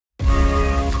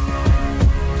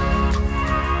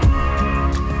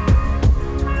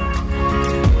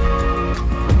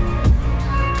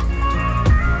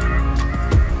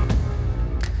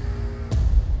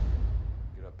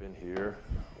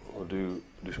do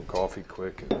some coffee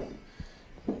quick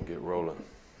and get rolling.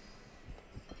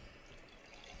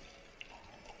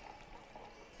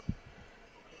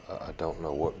 I don't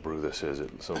know what brew this is.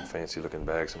 It's some fancy looking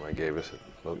bag somebody gave us. It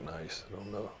looked nice. I don't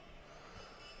know.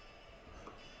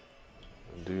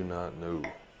 I do not know.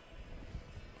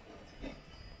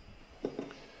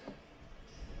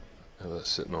 Now that's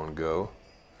sitting on go.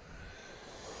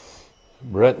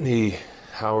 Brittany,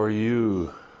 how are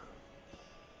you?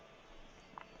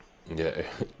 Yeah,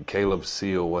 Caleb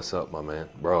Seal, what's up, my man?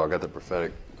 Bro, I got the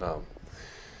prophetic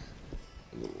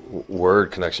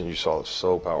word connection you saw.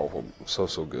 So powerful, so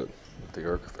good. With the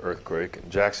earthquake.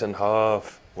 And Jackson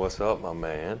Huff, what's up, my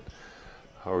man?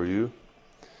 How are you?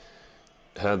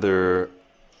 Heather,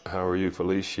 how are you?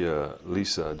 Felicia,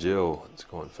 Lisa, Jill, it's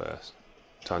going fast.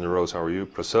 Tanya Rose, how are you?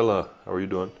 Priscilla, how are you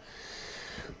doing?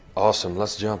 Awesome,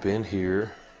 let's jump in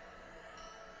here.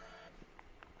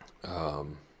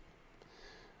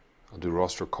 I'll do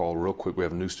roster call real quick. We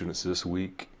have new students this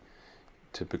week,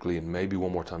 typically, and maybe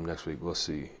one more time next week. We'll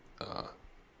see.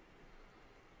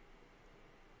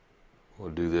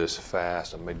 We'll do this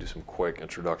fast. I may do some quick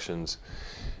introductions,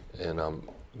 and I'm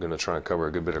going to try and cover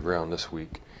a good bit of ground this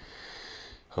week.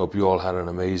 Hope you all had an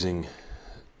amazing,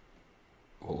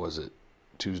 what was it,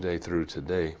 Tuesday through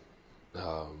today.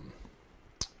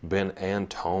 Ben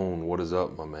Antone, what is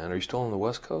up, my man? Are you still on the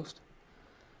West Coast?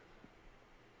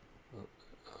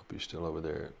 I hope you're still over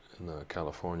there in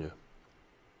California.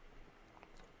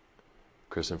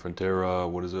 Chris Infantera,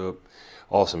 what is up?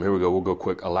 Awesome, here we go. We'll go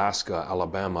quick. Alaska,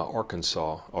 Alabama,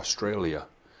 Arkansas, Australia,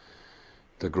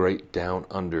 the Great Down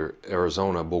Under,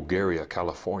 Arizona, Bulgaria,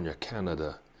 California,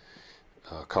 Canada,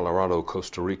 Colorado,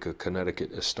 Costa Rica,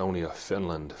 Connecticut, Estonia,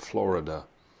 Finland, Florida,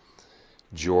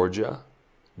 Georgia,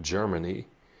 Germany,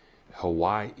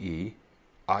 Hawaii,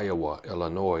 Iowa,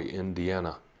 Illinois,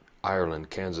 Indiana, Ireland,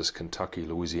 Kansas, Kentucky,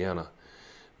 Louisiana,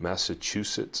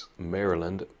 Massachusetts,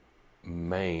 Maryland,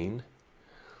 Maine,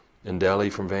 and Delhi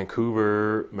from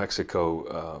Vancouver,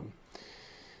 Mexico,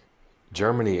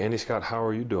 Germany. Andy Scott, how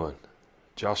are you doing?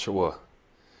 Joshua,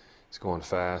 it's going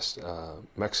fast.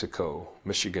 Mexico,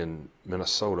 Michigan,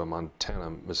 Minnesota,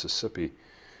 Montana, Mississippi,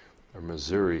 or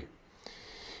Missouri,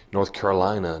 North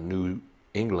Carolina, New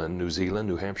England, New Zealand,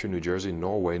 New Hampshire, New Jersey,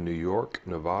 Norway, New York,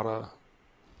 Nevada.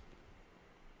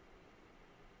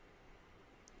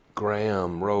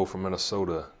 Graham Rowe from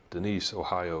Minnesota, Denise,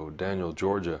 Ohio, Daniel,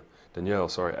 Georgia, Danielle,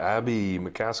 sorry, Abby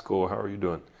McCaskill, how are you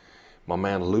doing? My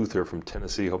man Luther from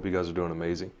Tennessee, hope you guys are doing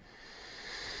amazing.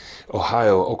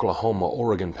 Ohio, Oklahoma,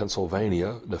 Oregon,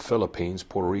 Pennsylvania, the Philippines,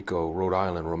 Puerto Rico, Rhode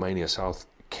Island, Romania, South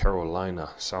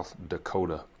Carolina, South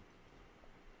Dakota.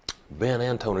 Ben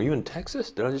Antone, are you in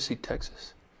Texas? Did I just see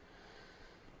Texas?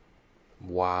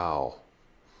 Wow.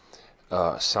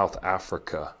 South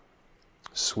Africa,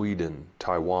 Sweden,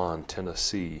 Taiwan,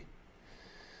 Tennessee,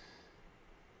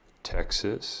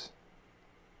 Texas,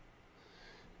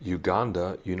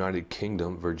 Uganda, United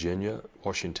Kingdom, Virginia,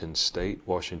 Washington State,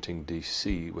 Washington,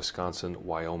 D.C., Wisconsin,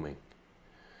 Wyoming.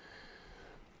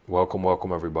 Welcome,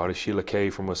 welcome, everybody. Sheila Kay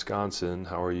from Wisconsin,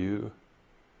 how are you?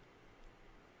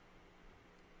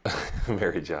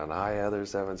 Mary John, hi,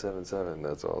 Heather777,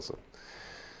 that's awesome.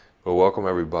 Well, welcome,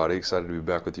 everybody. Excited to be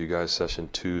back with you guys. Session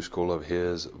 2, School of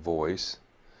His Voice.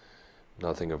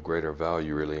 Nothing of greater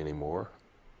value, really, anymore,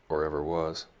 or ever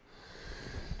was.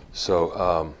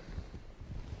 So,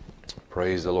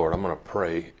 praise the Lord. I'm going to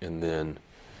pray, and then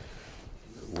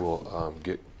we'll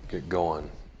get going,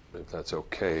 if that's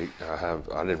okay. I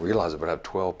didn't realize it, but I have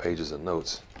 12 pages of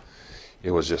notes.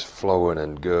 It was just flowing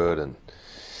and good,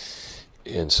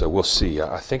 and so we'll see.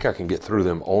 I think I can get through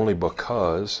them only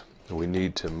because we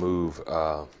need to move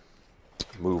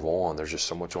on. There's just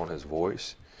so much on His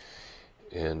voice,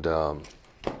 and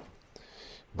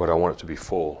but I want it to be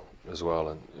full as well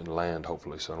and land,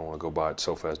 hopefully, so I don't want to go by it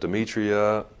so fast.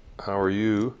 Demetria, how are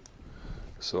you?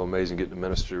 So amazing getting to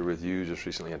minister with you just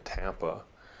recently in Tampa.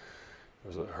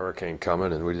 There's a hurricane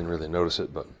coming, and we didn't really notice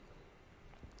it, but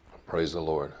praise the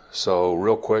Lord. So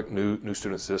real quick, new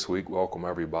students this week, welcome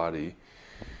everybody.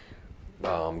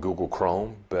 Google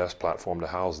Chrome, best platform to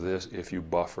house this. If you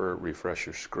buffer, refresh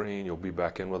your screen, you'll be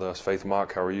back in with us. Faith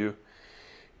Mock, how are you?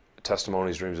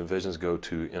 Testimonies, Dreams, and Visions, go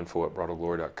to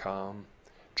info@broadoglory.com.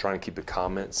 Try and keep the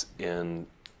comments in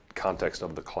context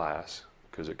of the class,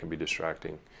 because it can be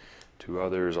distracting to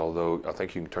others, although I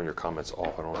think you can turn your comments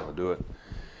off. I don't know how to do it.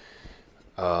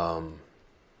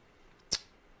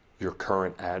 Your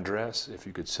current address, if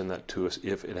you could send that to us,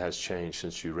 if it has changed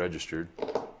since you registered,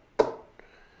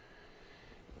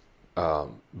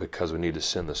 because we need to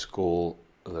send the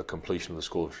completion of the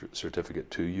school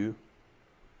certificate to you.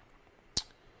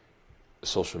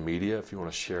 social media, if you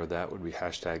want to share that, would be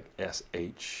hashtag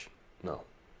SOHV.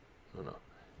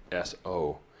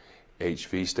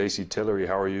 Stacy Tillery,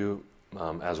 how are you?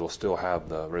 As we'll still have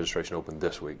the registration open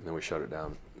this week, and then we shut it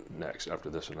down next after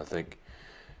this one. I think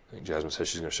Jasmine says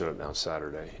she's going to shut it down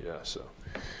Saturday. Yeah, so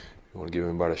you want to give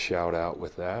everybody a shout out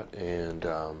with that. And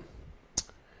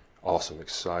awesome,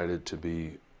 excited to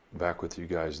be back with you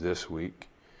guys this week.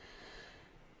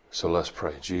 So let's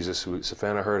pray. Jesus,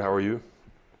 Savannah Hurd, how are you?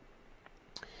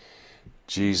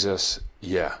 Jesus,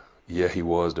 yeah, he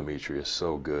was, Demetrius,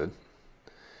 so good.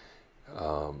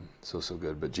 So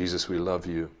good. But Jesus, we love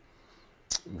you.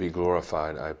 Be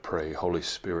glorified, I pray. Holy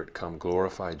Spirit, come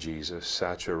glorify Jesus.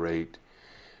 Saturate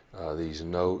these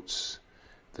notes,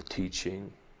 the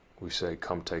teaching. We say,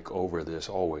 come take over this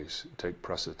always. Take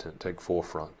precedent, take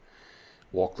forefront.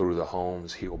 Walk through the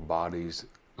homes, heal bodies,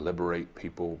 liberate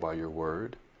people by your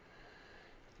word.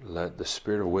 Let the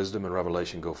spirit of wisdom and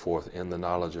revelation go forth in the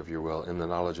knowledge of your will, in the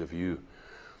knowledge of you.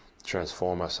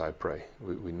 Transform us, I pray.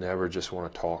 We never just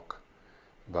want to talk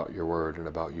about your word and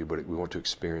about you, but we want to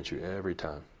experience you every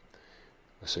time.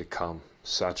 I say, come,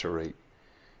 saturate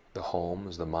the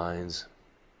homes, the minds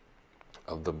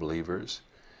of the believers,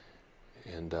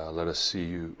 and let us see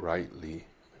you rightly,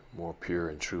 more pure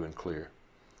and true and clear.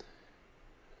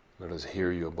 Let us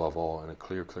hear you above all in a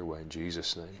clear way in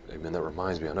Jesus' name. Amen. That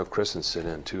reminds me, I know Kristen sent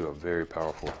in too a very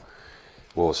powerful,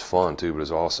 well, it was fun too, but it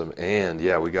was awesome. And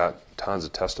yeah, we got tons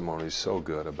of testimonies, so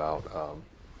good about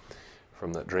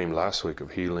from that dream last week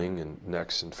of healing and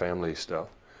necks and family stuff.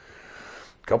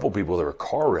 A couple people, there were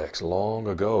car wrecks long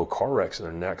ago, car wrecks, and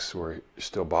their necks were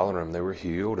still bothering them. They were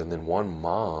healed. And then one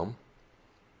mom,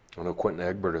 I know Quentin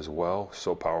Egbert as well,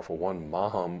 so powerful. One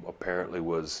mom apparently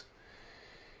was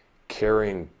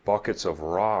carrying buckets of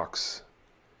rocks.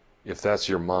 If that's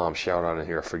your mom, shout out in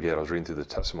here. I forget. I was reading through the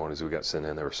testimonies we got sent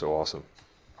in. They were so awesome.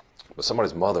 But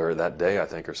somebody's mother that day, I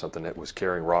think, or something, that was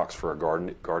carrying rocks for a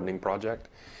gardening project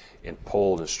and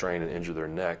pulled and strained and injured their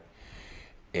neck,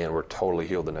 and were totally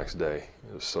healed the next day.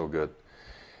 It was so good.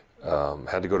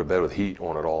 Had to go to bed with heat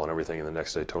on it all and everything, and the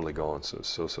next day totally gone.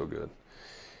 So good.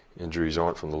 Injuries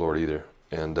aren't from the Lord either.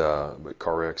 And but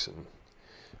car wrecks and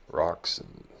rocks,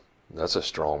 and that's a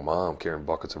strong mom carrying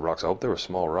buckets of rocks. I hope they were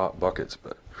small rock buckets,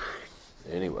 but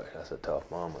anyway, that's a tough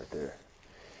mom right there.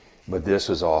 But this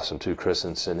was awesome too.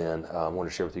 Kristen sent in. I want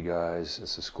to share with you guys,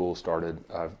 since the school started,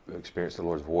 I've experienced the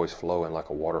Lord's voice flowing like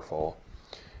a waterfall.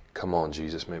 Come on,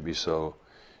 Jesus, maybe so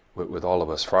with all of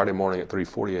us. Friday morning at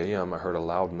 3:40 a.m., I heard a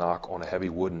loud knock on a heavy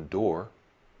wooden door.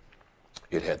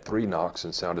 It had 3 knocks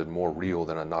and sounded more real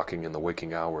than a knocking in the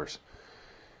waking hours.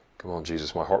 Come on,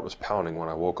 Jesus. My heart was pounding when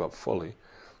I woke up fully.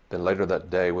 Then later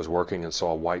that day was working and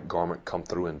saw a white garment come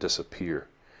through and disappear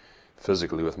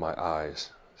physically with my eyes.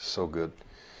 So good.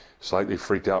 Slightly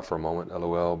freaked out for a moment.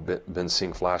 LOL. Been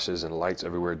seeing flashes and lights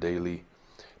everywhere daily.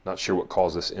 Not sure what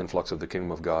caused this influx of the kingdom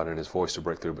of God and his voice to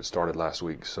break through, but started last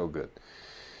week. So good.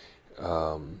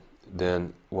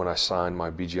 Then when I signed my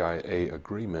BGIA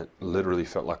agreement, literally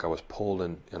felt like I was pulled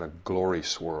in a glory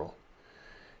swirl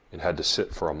and had to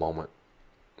sit for a moment.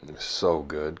 So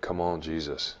good. Come on,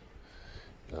 Jesus.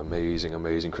 Amazing,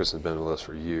 amazing. Kristen's been with us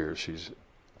for years. She's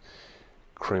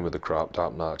cream of the crop,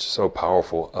 top notch. So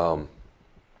powerful.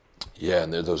 Yeah,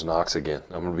 and there's those knocks again.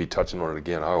 I'm going to be touching on it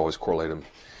again. I always correlate them,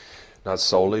 not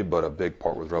solely, but a big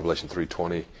part with Revelation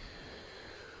 3:20.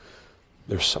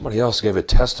 There's somebody else who gave a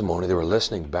testimony. They were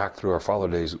listening back through our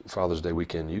Father's Day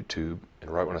weekend YouTube,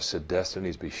 and right when I said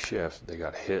destinies be shift, they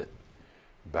got hit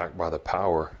back by the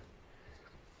power,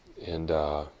 and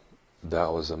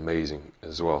that was amazing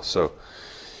as well. So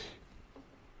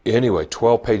anyway,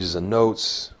 12 pages of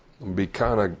notes. I'll be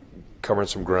kind of covering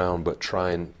some ground, but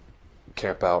try and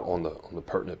camp out on the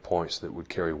pertinent points that would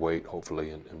carry weight, hopefully,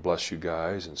 and bless you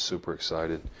guys, and super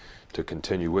excited to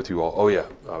continue with you all. Oh yeah,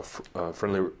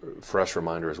 friendly, fresh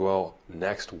reminder as well.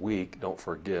 Next week, don't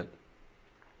forget,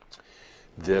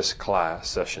 this class,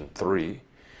 session 3,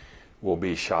 will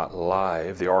be shot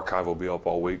live. The archive will be up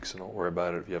all week, so don't worry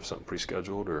about it if you have something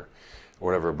pre-scheduled or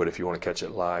whatever, but if you want to catch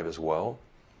it live as well,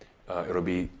 it'll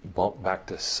be bumped back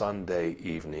to Sunday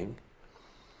evening,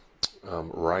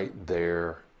 right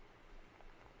there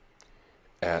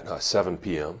at 7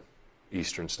 p.m.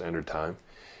 Eastern Standard Time,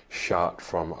 shot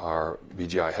from our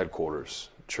BGI headquarters,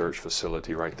 church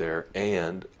facility right there,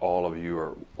 and all of you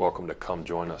are welcome to come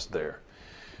join us there,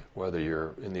 whether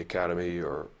you're in the academy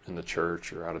or in the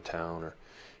church or out of town, or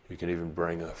you can even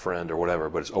bring a friend or whatever,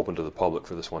 but it's open to the public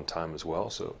for this one time as well.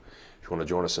 So if you want to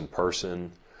join us in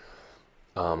person,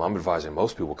 I'm advising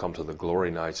most people come to the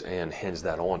Glory Nights and hinge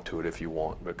that on to it if you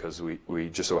want, because we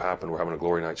just so happen we're having a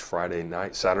Glory Nights Friday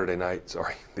night, Saturday night,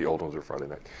 sorry, the old ones are Friday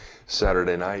night,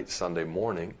 Saturday night, Sunday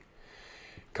morning.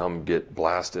 Come get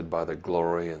blasted by the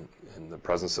glory and the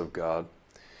presence of God.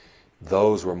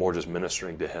 Those were more just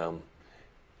ministering to Him,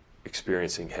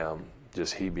 experiencing Him,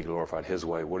 just He be glorified His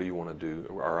way. What do you want to do?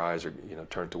 Our eyes are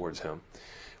turned towards Him,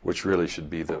 which really should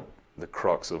be the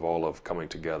crux of all of coming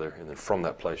together. And then from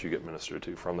that place you get ministered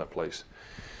to. From that place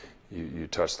you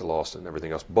touch the lost and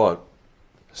everything else. But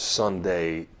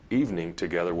Sunday evening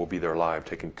together we'll be there live,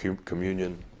 taking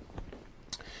communion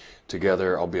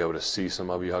together. I'll be able to see some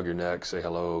of you, hug your neck, say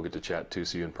hello, get to chat too,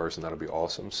 see you in person. That'll be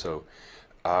awesome. So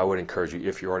I would encourage you,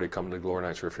 if you're already coming to Glory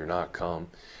Nights or if you're not, come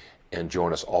and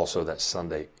join us also that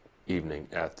Sunday evening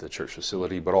at the church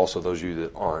facility. But also those of you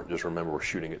that aren't, just remember we're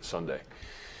shooting it Sunday,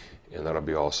 and that'll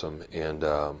be awesome. And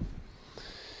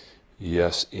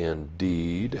yes,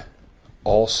 indeed.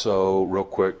 Also, real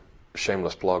quick,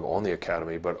 shameless plug on the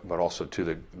academy, but also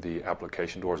to the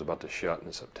application door is about to shut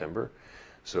in September.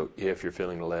 So if you're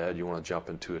feeling led, you want to jump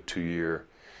into a 2-year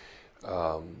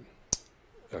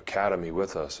academy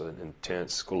with us, an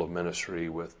intense school of ministry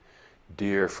with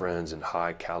dear friends and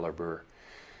high caliber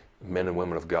men and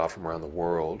women of God from around the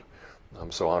world.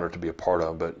 I'm so honored to be a part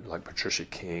of, but like Patricia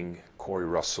King, Corey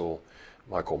Russell,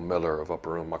 Michael Miller of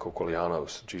Upper Room, Michael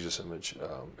Quilianos, Jesus Image,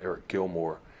 Eric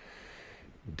Gilmore,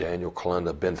 Daniel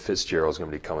Kalenda, Ben Fitzgerald's going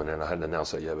to be coming in. I hadn't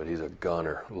announced that yet, but he's a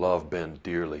gunner. Love Ben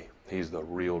dearly. He's the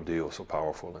real deal, so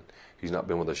powerful. And he's not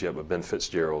been with us yet, but Ben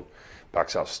Fitzgerald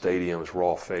backs out stadiums,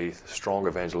 raw faith, strong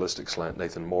evangelistic slant.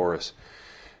 Nathan Morris.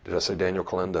 Did I say Daniel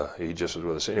Kalenda? He just was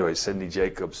with us. Anyway, Sidney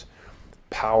Jacobs,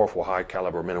 powerful, high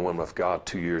caliber men and women of God.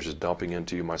 2 years is dumping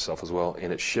into you, myself as well.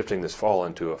 And it's shifting this fall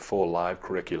into a full live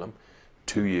curriculum.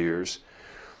 2 years.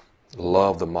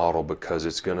 Love the model because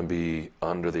it's going to be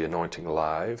under the anointing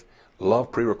live.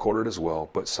 Love pre-recorded as well,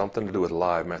 but something to do with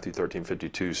live. Matthew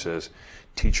 13:52 says,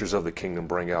 teachers of the kingdom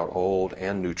bring out old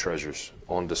and new treasures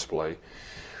on display.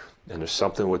 And there's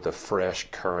something with the fresh,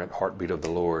 current heartbeat of the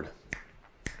Lord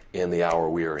in the hour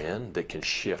we are in that can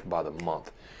shift by the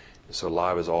month. And so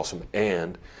live is awesome.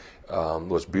 And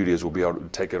what's beauty is we'll be able to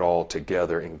take it all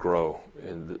together and grow.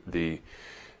 And the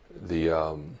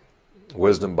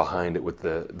wisdom behind it with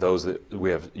those that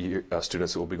we have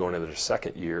students that will be going into their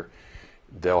second year,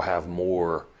 they'll have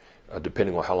more,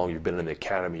 depending on how long you've been in the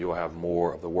academy, you'll have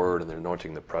more of the word and the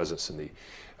anointing, the presence, and the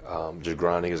just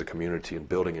grinding as a community and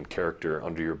building in character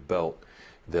under your belt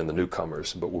than the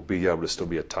newcomers. But we'll be able to still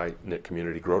be a tight-knit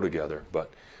community, grow together.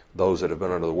 But those that have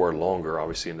been under the word longer,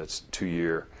 obviously in this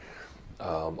 2-year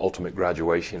ultimate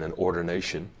graduation and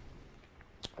ordination,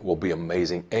 will be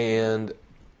amazing. And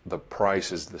the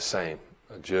price is the same.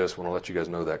 I just want to let you guys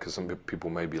know that, because some people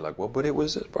may be like, well, but it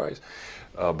was this price.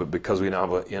 But because we now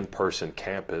have an in-person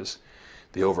campus,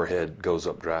 the overhead goes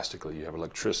up drastically. You have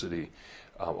electricity,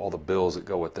 all the bills that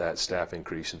go with that, staff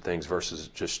increase and things, versus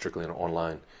just strictly an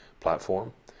online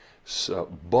platform.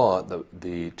 So, but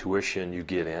the tuition you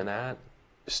get in at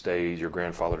stays, you're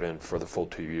grandfathered in for the full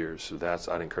 2 years. So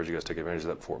I'd encourage you guys to take advantage of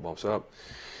that before it bumps up.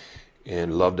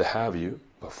 And love to have you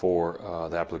before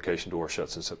the application door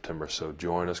shuts in September. So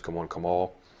join us, come on, come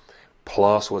all.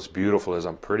 Plus, what's beautiful is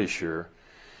I'm pretty sure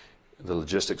the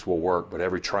logistics will work, but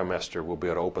every trimester we'll be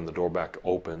able to open the door back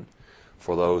open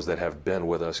for those that have been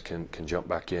with us, can jump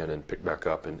back in and pick back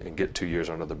up and get 2 years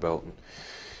under the belt and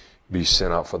be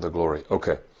sent out for the glory.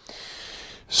 Okay,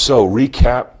 so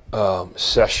recap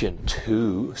session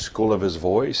 2, School of His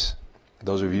Voice.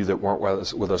 Those of you that weren't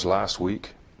with us last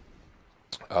week,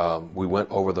 we went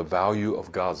over the value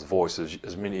of God's voice.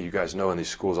 As many of you guys know, in these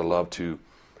schools I love to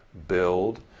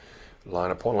build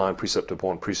line upon line, precept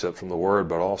upon precept from the Word,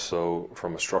 but also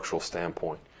from a structural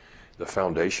standpoint, the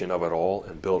foundation of it all,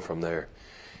 and build from there.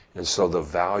 And so the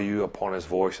value upon His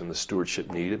voice and the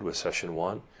stewardship needed with session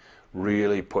 1,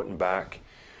 really putting back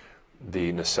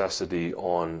the necessity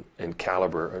on and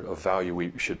caliber of value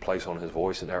we should place on His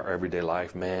voice in our everyday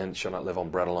life. Man shall not live on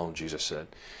bread alone, Jesus said.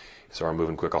 Sorry, I'm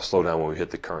moving quick. I'll slow down when we hit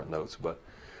the current notes. But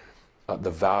the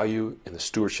value and the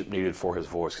stewardship needed for His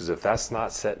voice. Because if that's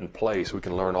not set in place, we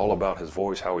can learn all about His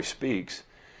voice, how He speaks.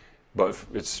 But if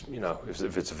it's,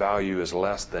 if its value is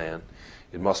less than,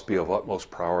 it must be of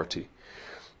utmost priority.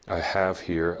 I have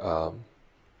here,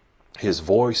 His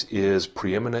voice is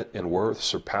preeminent in worth,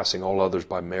 surpassing all others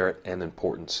by merit and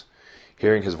importance.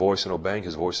 Hearing His voice and obeying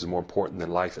His voice is more important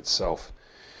than life itself.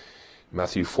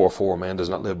 Matthew 4:4, man does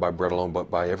not live by bread alone, but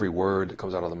by every word that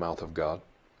comes out of the mouth of God.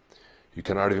 You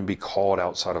cannot even be called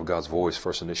outside of God's voice,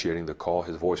 first initiating the call.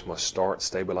 His voice must start,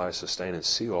 stabilize, sustain, and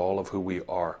seal all of who we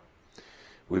are.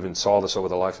 We even saw this over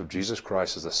the life of Jesus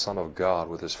Christ as the Son of God,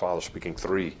 with his Father speaking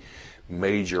 3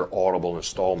 major audible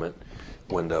installment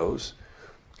windows,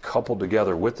 coupled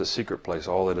together with the secret place,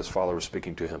 all that his Father was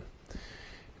speaking to him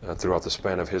throughout the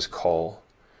span of his call,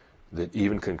 that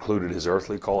even concluded his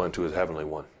earthly call into his heavenly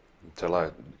one. Until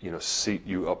I, seat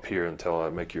you up here until I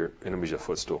make your enemies a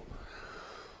footstool.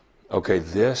 Okay,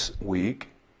 this week,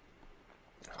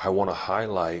 I want to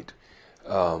highlight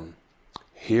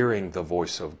hearing the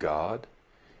voice of God.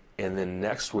 And then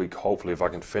next week, hopefully, if I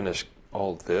can finish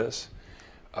all of this,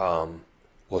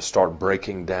 we'll start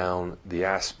breaking down the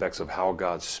aspects of how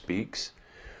God speaks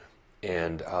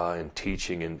and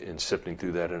teaching and sifting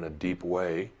through that in a deep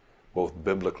way, both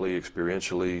biblically,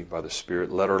 experientially, by the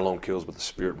Spirit. Letter alone kills, but the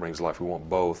Spirit brings life. We want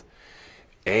both.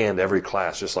 And every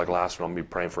class, just like last one, I'm going to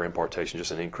be praying for impartation,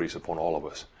 just an increase upon all of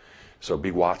us. So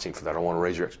be watching for that. I want to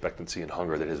raise your expectancy and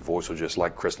hunger that his voice will just,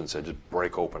 like Kristen said, just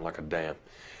break open like a dam.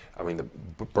 I mean,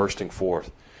 the bursting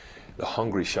forth. The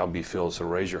hungry shall be filled. So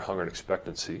raise your hunger and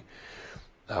expectancy.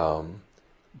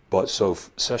 But so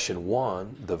session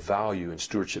 1, the value and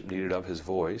stewardship needed of his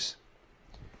voice.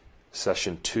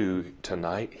 Session 2,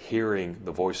 tonight, hearing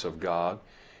the voice of God.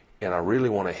 And I really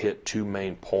want to hit 2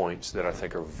 main points that I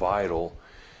think are vital.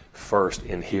 First,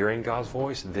 in hearing God's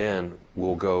voice, then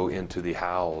we'll go into the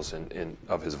hows and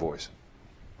of his voice.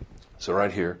 So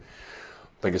right here,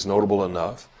 I think it's notable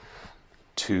enough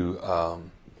to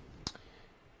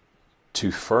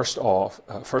first off,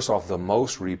 the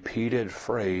most repeated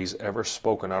phrase ever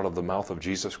spoken out of the mouth of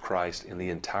Jesus Christ in the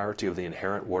entirety of the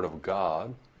inherent Word of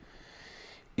God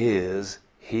is,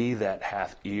 "He that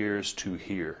hath ears to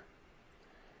hear."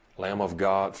 Lamb of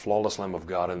God, flawless Lamb of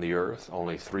God in the earth,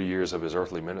 only 3 years of his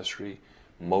earthly ministry.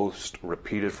 Most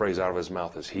repeated phrase out of his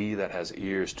mouth is, "He that has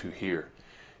ears to hear,"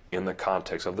 in the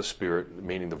context of the Spirit,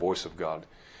 meaning the voice of God.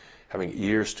 Having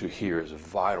ears to hear is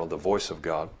vital, the voice of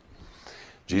God.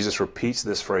 Jesus repeats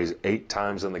this phrase 8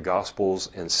 times in the Gospels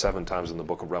and 7 times in the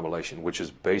book of Revelation, which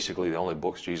is basically the only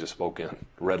books Jesus spoke in,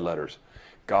 red letters.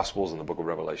 Gospels and the book of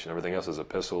Revelation. Everything else is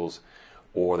epistles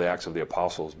or the Acts of the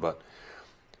Apostles, but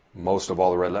most of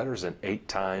all the red letters, and 8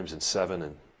 times and 7,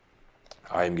 and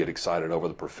I even get excited over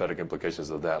the prophetic implications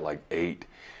of that, like 8,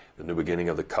 the new beginning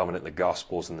of the covenant in the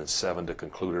Gospels, and then 7 to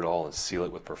conclude it all and seal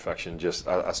it with perfection.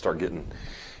 I start getting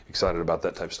excited about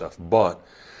that type of stuff. But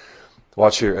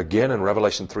watch here, again in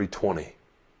Revelation 3:20,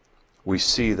 we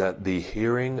see that the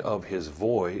hearing of his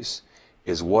voice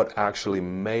is what actually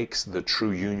makes the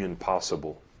true union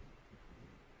possible.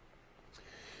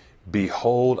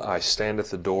 "Behold, I stand at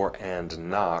the door and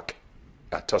knock."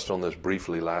 I touched on this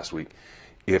briefly last week.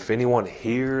 "If anyone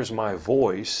hears my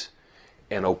voice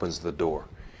and opens the door."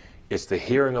 It's the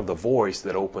hearing of the voice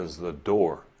that opens the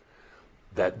door.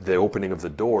 That the opening of the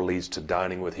door leads to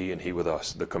dining with he and he with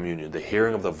us, the communion. The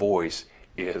hearing of the voice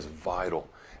is vital,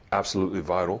 absolutely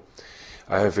vital.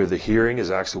 I have here the hearing is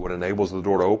actually what enables the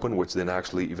door to open, which then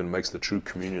actually even makes the true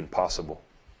communion possible.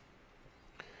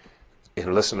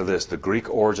 And listen to this, the Greek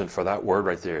origin for that word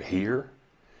right there, hear,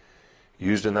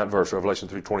 used in that verse, Revelation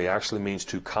 3:20, actually means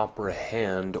to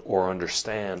comprehend or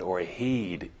understand or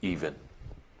heed even.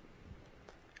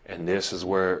 And this is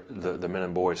where the men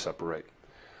and boys separate,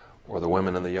 or the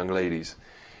women and the young ladies.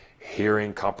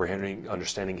 Hearing, comprehending,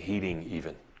 understanding, heeding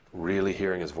even. Really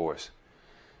hearing his voice.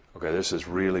 Okay, this is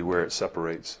really where it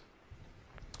separates.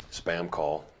 Spam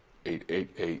call,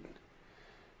 888.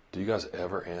 Do you guys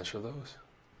ever answer those?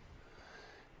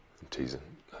 I'm teasing.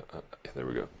 There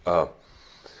we go. But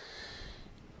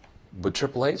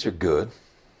 888s are good.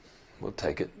 We'll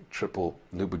take it. Triple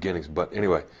new beginnings. But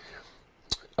anyway,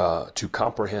 to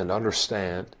comprehend,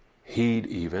 understand, heed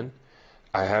even.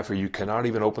 I have for you cannot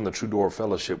even open the true door of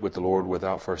fellowship with the Lord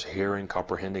without first hearing,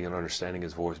 comprehending, and understanding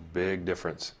his voice. Big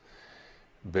difference.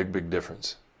 Big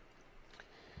difference.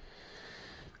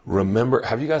 Remember,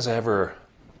 have you guys ever,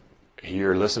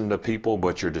 you're listening to people,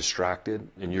 but you're distracted,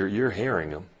 and you're hearing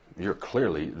them. You're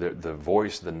clearly, the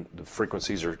voice, the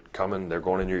frequencies are coming, they're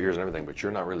going in your ears and everything, but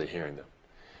you're not really hearing them.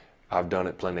 I've done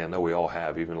it plenty. I know we all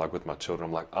have, even like with my children.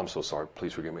 I'm like, "I'm so sorry,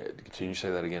 please forgive me. Can you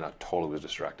say that again? I totally was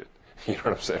distracted." You know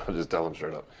what I'm saying? I'll just tell them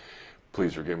straight up,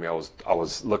 "Please forgive me. I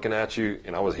was looking at you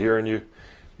and I was hearing you,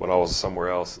 but I was somewhere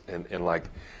else." And like,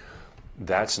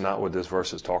 that's not what this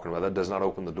verse is talking about. That does not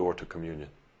open the door to communion.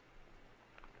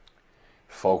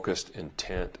 Focused,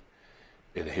 intent,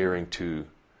 adhering to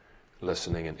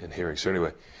listening and hearing. So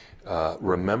anyway,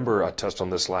 remember, I touched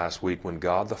on this last week, when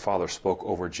God the Father spoke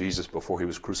over Jesus before he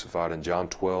was crucified in John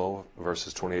 12,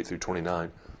 verses 28 through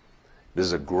 29. This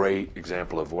is a great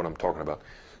example of what I'm talking about.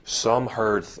 Some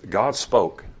heard, God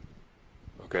spoke,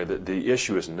 Okay, the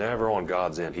issue is never on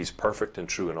God's end. He's perfect and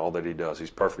true in all that he does. He's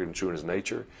perfect and true in his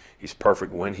nature. He's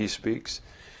perfect when he speaks,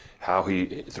 how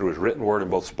he, through his written word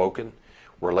and both spoken,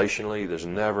 relationally, there's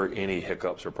never any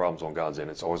hiccups or problems on God's end.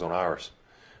 It's always on ours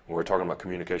when we're talking about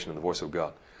communication and the voice of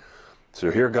God.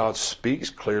 So here God speaks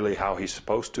clearly how he's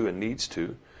supposed to and needs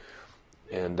to.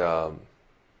 And, oh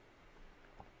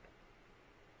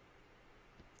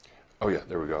yeah,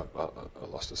 there we go. I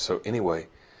lost it. So anyway,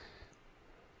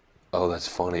 oh, that's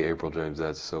funny, April James.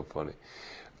 That's so funny.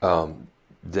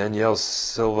 Danielle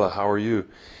Silva, how are you?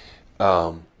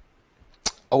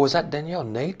 Oh, is that Danielle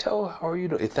Nato? How are you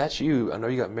doing? If that's you, I know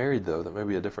you got married though. That may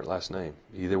be a different last name.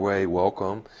 Either way,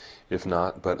 welcome. If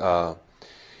not,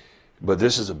 but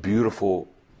this is a beautiful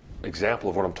example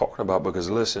of what I'm talking about, because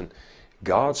listen,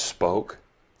 God spoke.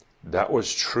 That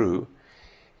was true,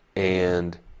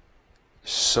 and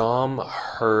some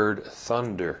heard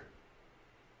thunder.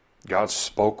 God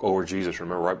spoke over Jesus.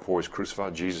 Remember, right before he was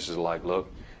crucified, Jesus is like,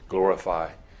 look, glorify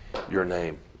your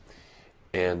name.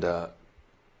 And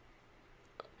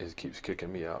it keeps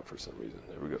kicking me out for some reason.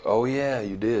 There we go. Oh, yeah,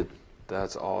 you did.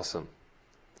 That's awesome.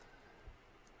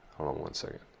 Hold on one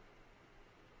second.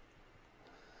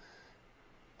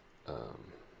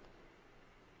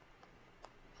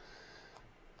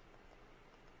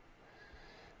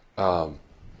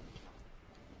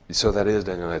 So that is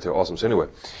Daniel 9. Awesome. So anyway,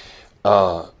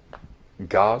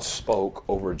 God spoke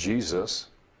over Jesus,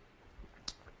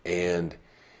 and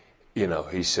you know,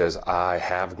 he says, I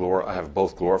have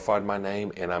both glorified my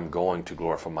name, and I'm going to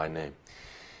glorify my name.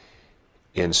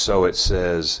 And so it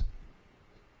says,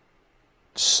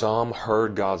 some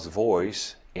heard God's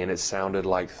voice, and it sounded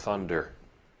like thunder.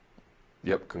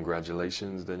 Yep,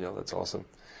 congratulations, Danielle, that's awesome.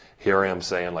 Here I am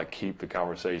saying, like, keep the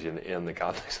conversation in the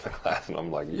context of the class, and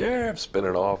I'm like, yeah, I'm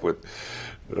spinning off with,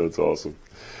 that's awesome.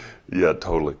 Yeah,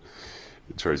 totally.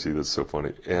 Tracy, that's so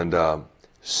funny. And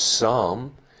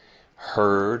some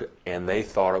heard, and they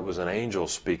thought it was an angel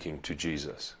speaking to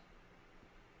Jesus,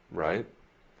 right?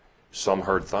 Some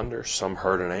heard thunder, some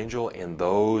heard an angel, and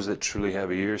those that truly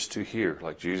have ears to hear,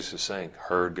 like Jesus is saying,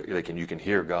 you can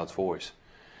hear God's voice.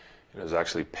 It was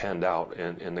actually penned out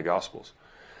in the Gospels.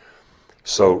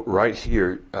 So right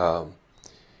here,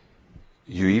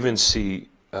 you even see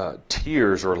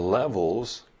tiers or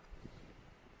levels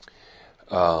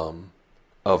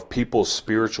of people's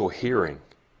spiritual hearing.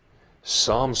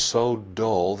 Some so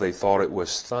dull they thought it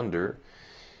was thunder,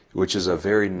 which is a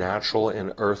very natural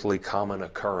and earthly common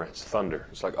occurrence. Thunder.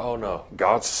 It's like, oh no,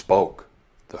 God spoke.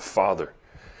 The Father.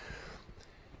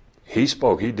 He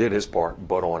spoke. He did his part.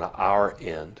 But on our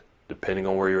end, depending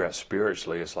on where you're at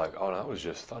spiritually, it's like, oh, that was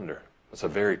just thunder. It's a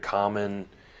very common,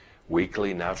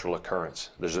 weekly, natural occurrence.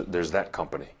 There's that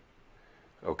company.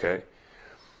 Okay?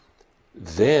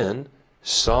 Then,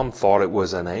 some thought it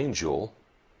was an angel,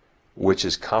 which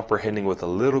is comprehending with a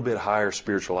little bit higher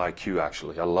spiritual IQ,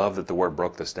 actually. I love that the Word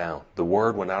broke this down. The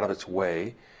Word went out of its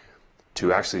way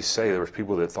to actually say there was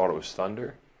people that thought it was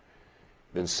thunder.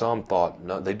 Then some thought,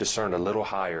 no, they discerned a little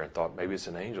higher and thought maybe it's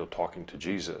an angel talking to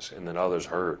Jesus, and then others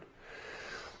heard.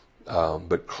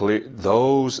 But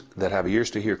those that have ears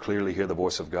to hear clearly hear the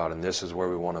voice of God, and this is where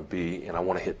we want to be. And I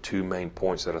want to hit two main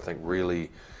points that I think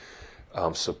really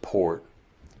support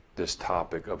this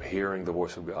topic of hearing the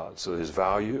voice of God. So his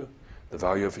value, the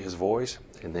value of his voice,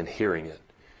 and then hearing it.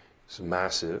 It's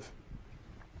massive.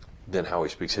 Then how he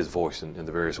speaks his voice in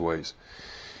the various ways.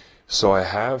 So I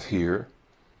have here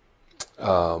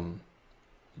John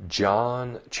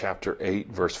chapter 8,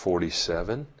 verse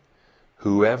 47.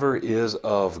 Whoever is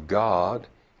of God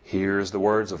hears the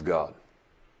words of God.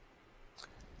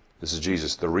 This is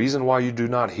Jesus. The reason why you do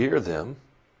not hear them,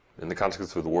 in the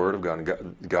context of the Word of God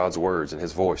and God's words and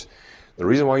his voice, the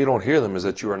reason why you don't hear them is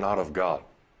that you are not of God.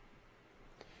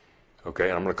 Okay,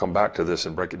 and I'm going to come back to this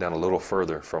and break it down a little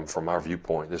further from our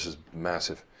viewpoint. This is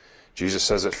massive. Jesus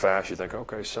says it fast. You think,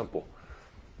 okay, simple.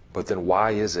 But then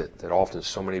why is it that often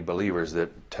so many believers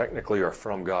that technically are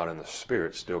from God in the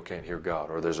Spirit still can't hear God?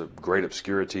 Or there's a great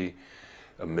obscurity,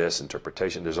 a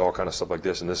misinterpretation. There's all kind of stuff like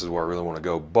this, and this is where I really want to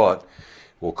go. But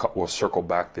we'll circle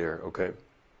back there, okay?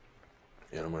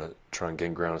 And I'm going to try and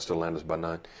gain ground and still land us by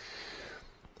 9.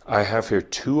 I have here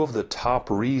two of the top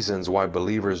reasons why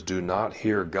believers do not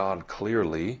hear God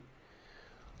clearly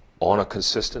on a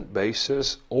consistent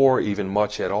basis, or even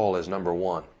much at all, as number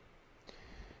one.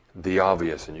 The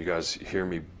obvious, and you guys hear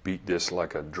me beat this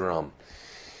like a drum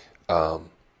from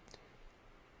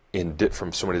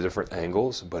so many different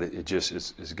angles, but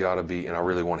it's got to be, and I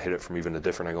really want to hit it from even a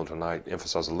different angle tonight,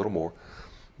 emphasize a little more.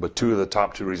 But two of the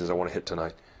top two reasons I want to hit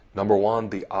tonight. Number one,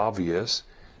 the obvious,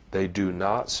 they do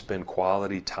not spend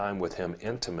quality time with him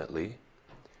intimately,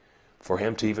 for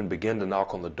him to even begin to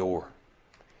knock on the door.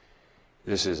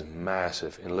 This is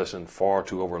massive, and listen, far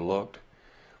too overlooked.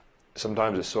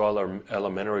 Sometimes it's so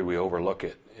elementary we overlook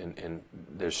it, and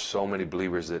there's so many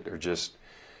believers that are just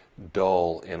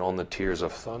dull and on the tiers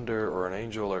of thunder or an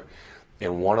angel,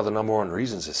 and one of the number one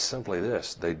reasons is simply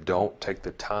this: they don't take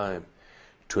the time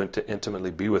to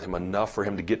intimately be with him enough for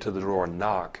him to get to the door and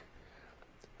knock,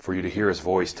 for you to hear his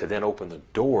voice, to then open the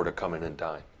door to come in and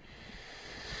dine.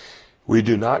 We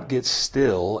do not get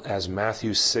still, as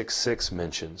Matthew 6:6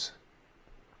 mentions,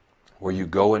 where you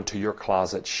go into your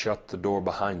closet, shut the door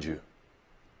behind you.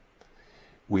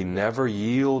 We never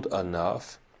yield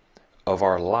enough of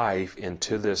our life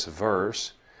into this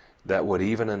verse that would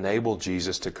even enable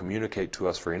Jesus to communicate to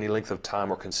us for any length of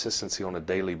time or consistency on a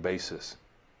daily basis.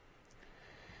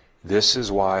 This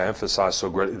is why I emphasize so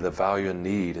greatly the value and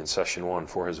need in session 1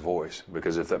 for his voice.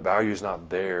 Because if that value is not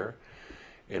there,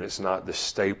 and it's not the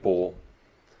staple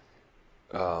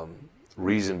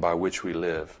reason by which we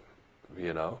live,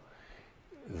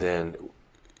 then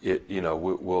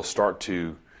we'll start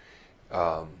to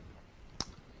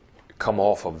come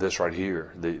off of this right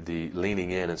here, the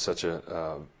leaning in such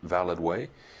a valid way.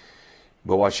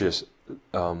 But watch this.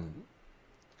 I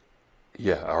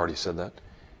already said that.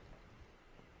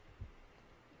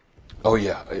 Oh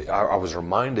yeah, I was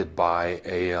reminded by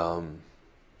a.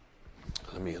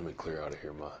 Let me clear out of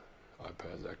here. My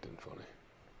iPad's acting funny.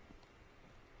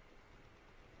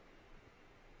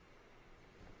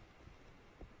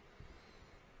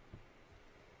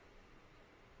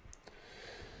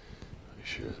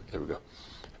 Sure. There we go.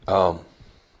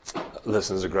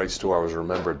 Listen, this is a great story. I was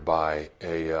remembered by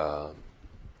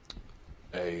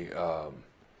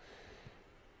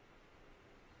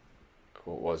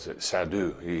what was it?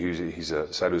 Sadhu. He's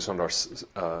a Sadhu Sundar.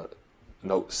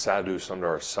 Sadhu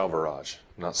Sundar Selvaraj.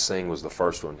 Not Singh was the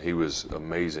first one. He was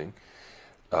amazing.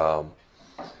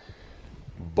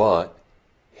 But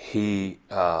he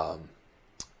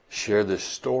shared this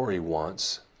story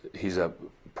once. He's a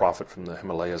prophet from the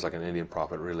Himalayas, like an Indian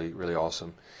prophet, really, really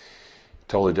awesome.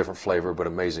 Totally different flavor, but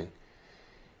amazing.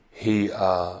 He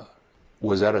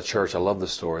was at a church. I love the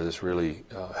story. This really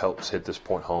helps hit this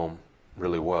point home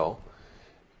really well.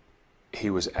 He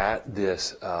was at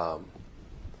this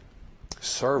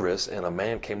service, and a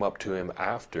man came up to him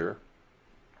after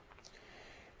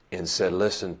and said,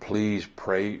 "Listen, please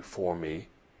pray for me.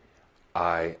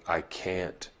 I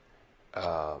can't,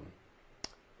 God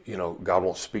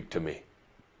won't speak to me."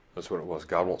 That's what it was.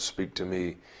 God won't speak to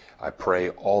me. I pray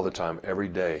all the time, every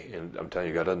day, and I'm telling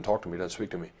you, God doesn't talk to me, doesn't speak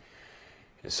to me.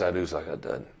 And Sadhu's like, that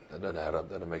doesn't add up,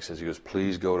 that doesn't make sense. He goes,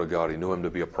 "Please go to God." He knew him to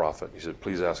be a prophet. He said,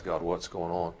 "Please ask God what's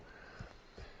going on."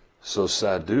 So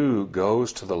Sadhu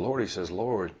goes to the Lord. He says,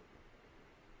 "Lord,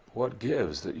 what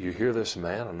gives that you hear this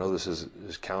man? I know this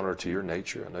is counter to your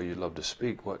nature. I know you'd love to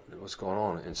speak. What's going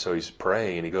on?" And so he's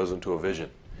praying, and he goes into a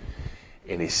vision.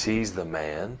 And he sees the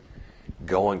man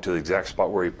going to the exact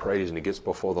spot where he prays, and he gets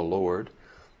before the Lord,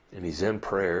 and he's in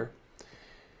prayer,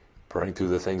 praying through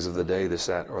the things of the day, this,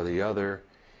 that, or the other,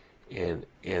 and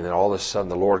then all of a sudden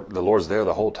the Lord's there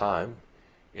the whole time,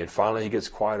 and finally he gets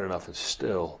quiet enough and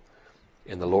still,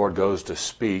 and the Lord goes to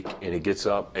speak, and he gets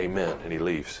up, amen, and he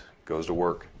leaves, goes to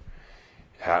work.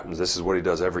 It happens. This is what he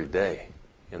does every day,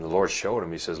 and the Lord showed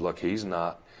him. He says, look, he's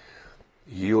not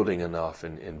yielding enough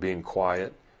and being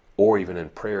quiet, or even in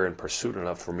prayer and pursuit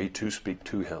enough for me to speak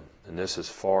to him. And this is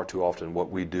far too often what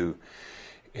we do.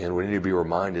 And we need to be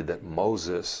reminded that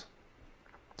Moses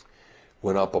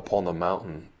went up upon the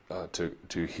mountain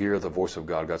to hear the voice of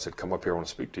God. God said, "Come up here, I want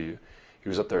to speak to you." He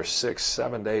was up there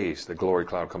 7 days. The glory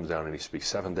cloud comes down and he speaks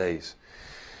 7 days.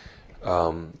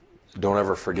 Don't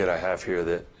ever forget, I have here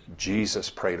that Jesus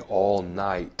prayed all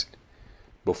night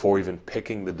before even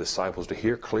picking the disciples to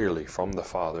hear clearly from the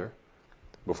Father,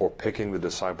 before picking the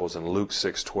disciples in Luke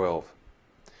 6:12.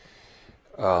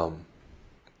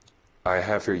 I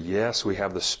have here, yes, we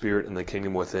have the Spirit and the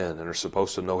kingdom within and are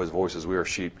supposed to know his voice as we are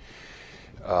sheep.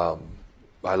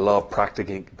 I love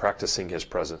practicing his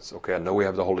presence. Okay, I know we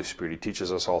have the Holy Spirit. He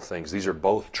teaches us all things. These are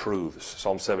both truths.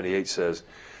 Psalm 78 says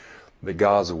that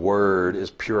God's word is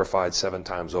purified 7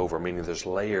 times over, meaning there's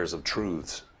layers of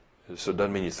truths. So it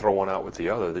doesn't mean you throw one out with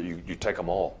the other, that you take them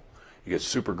all. You get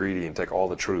super greedy and take all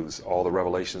the truths, all the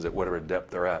revelations at whatever depth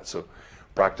they're at. So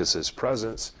practice his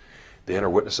presence, the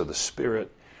inner witness of the Spirit,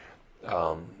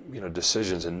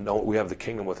 decisions. And we have the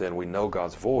kingdom within. We know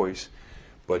God's voice,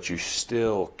 but you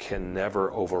still can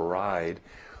never override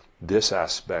this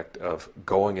aspect of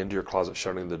going into your closet,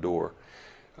 shutting the door.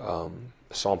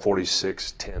 Psalm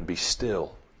 46:10, be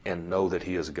still and know that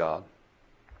he is God.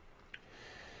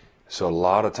 So a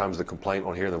lot of times the complaint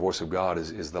on hearing the voice of God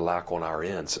is the lack on our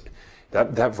ends.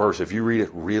 That verse, if you read it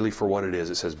really for what it is,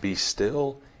 it says, be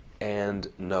still and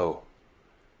know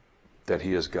that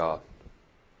he is God.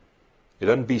 It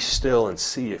doesn't be still and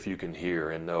see if you can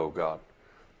hear and know God.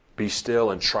 Be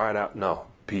still and try it out. No.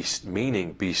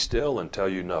 Meaning be still until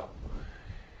you know.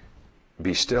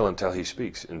 Be still until he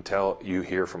speaks, until you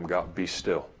hear from God. Be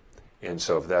still. And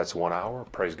so if that's 1 hour,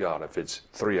 praise God. If it's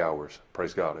 3 hours,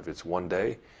 praise God. If it's 1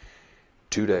 day,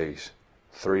 2 days,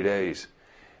 3 days.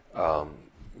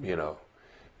 You know,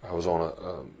 I was on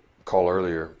a call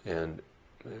earlier and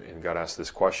got asked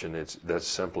this question. That's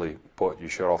simply put, you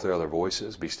shut off the other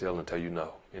voices, be still until you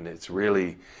know. And it's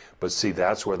really, but see,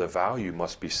 that's where the value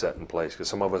must be set in place, because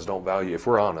some of us don't value, if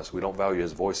we're honest, we don't value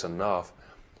his voice enough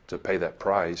to pay that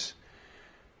price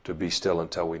to be still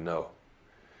until we know.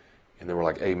 And then we're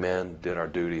like, amen, did our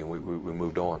duty, and we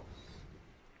moved on.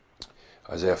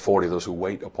 Isaiah 40, those who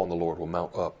wait upon the Lord will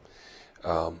mount up.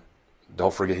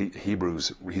 Don't forget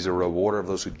Hebrews, he's a rewarder of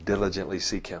those who diligently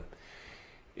seek him.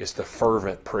 It's the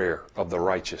fervent prayer of the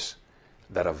righteous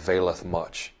that availeth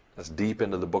much. That's deep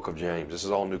into the book of James. This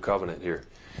is all New Covenant here.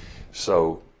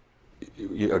 So,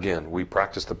 again, we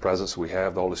practice the presence. We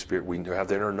have the Holy Spirit. We have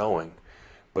the inner knowing.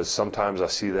 But sometimes I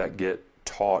see that get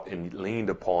taught and leaned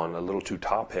upon a little too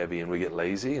top-heavy, and we get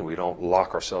lazy, and we don't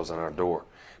lock ourselves in our door.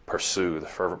 Pursue the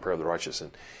fervent prayer of the righteous.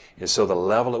 And so the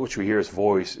level at which we hear his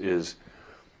voice is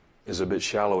a bit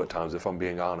shallow at times, if I'm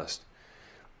being honest.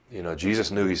 You know,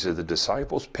 Jesus knew, he said, the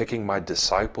disciples, picking my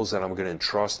disciples that I'm going to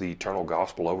entrust the eternal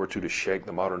gospel over to shake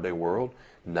the modern day world?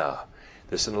 Nah.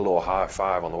 This isn't a little high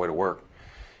five on the way to work.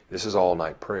 This is all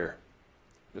night prayer.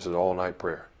 This is all night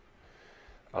prayer.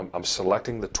 I'm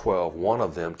selecting the 12, one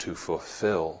of them to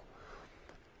fulfill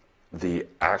the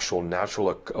actual natural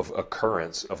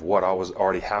occurrence of what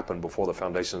already happened before the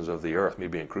foundations of the earth. Me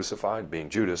being crucified, being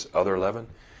Judas, other 11,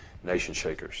 nation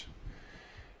shakers.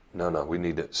 No, we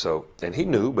need it. So, and he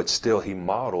knew, but still he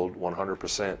modeled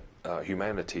 100%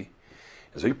 humanity.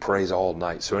 And so he prays all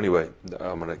night. So anyway,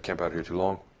 I'm going to camp out here too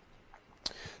long.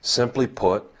 Simply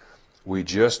put, we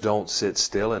just don't sit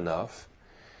still enough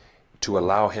to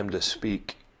allow him to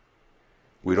speak.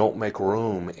 We don't make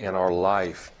room in our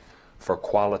life for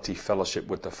quality fellowship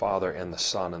with the Father and the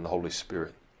Son and the Holy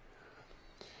Spirit.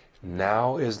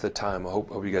 Now is the time, I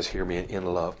hope you guys hear me in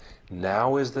love.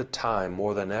 Now is the time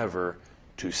more than ever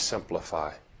to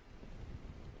simplify.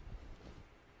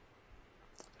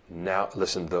 Now,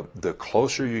 listen, the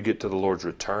closer you get to the Lord's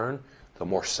return, the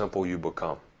more simple you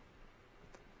become.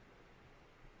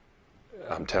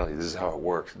 I'm telling you, this is how it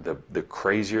works. The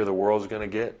crazier the world's going to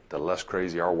get, the less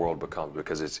crazy our world becomes,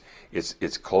 because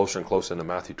it's closer and closer into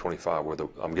Matthew 25, where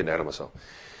I'm getting ahead of myself.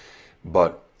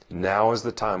 But now is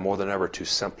the time more than ever to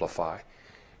simplify.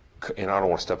 And I don't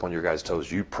want to step on your guys'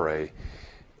 toes. You pray.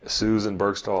 Susan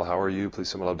Bergstall, how are you? Please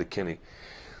send my love to Kenny.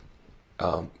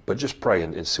 But just pray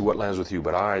and see what lands with you.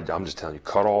 But I'm just telling you,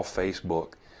 cut off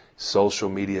Facebook, social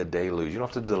media deluge. You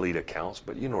don't have to delete accounts,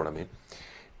 but you know what I mean.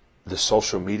 The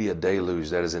social media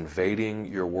deluge that is invading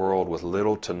your world with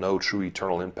little to no true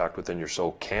eternal impact within your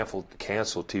soul. Cancel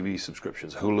TV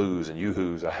subscriptions, Hulus and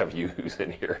Yoo-Hoos. I have Yoo-Hoos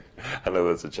in here. I know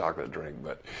that's a chocolate drink,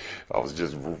 but I was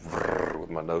just with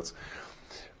my notes.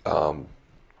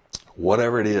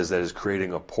 Whatever it is that is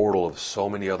creating a portal of so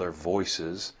many other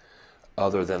voices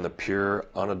other than the pure,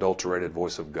 unadulterated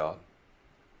voice of God.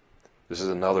 This is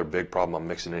another big problem I'm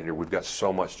mixing in here. We've got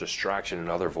so much distraction in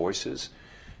other voices.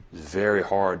 It's very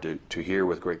hard to hear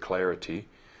with great clarity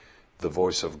the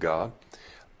voice of God.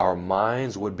 Our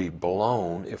minds would be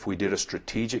blown if we did a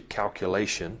strategic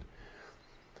calculation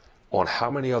on how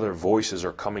many other voices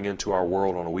are coming into our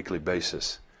world on a weekly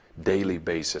basis, daily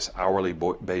basis, hourly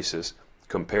basis,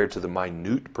 compared to the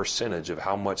minute percentage of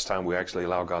how much time we actually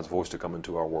allow God's voice to come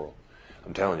into our world.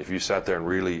 I'm telling you, if you sat there and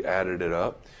really added it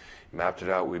up, mapped it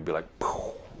out, we'd be like,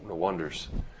 no wonders.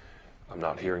 I'm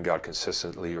not hearing God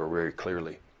consistently or very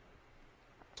clearly.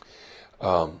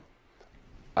 I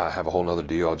have a whole nother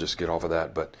deal. I'll just get off of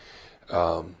that. But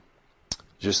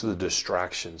just the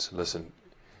distractions. Listen,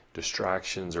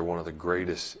 distractions are one of the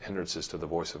greatest hindrances to the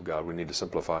voice of God. We need to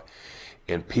simplify.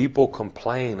 And people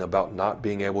complain about not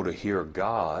being able to hear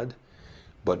God,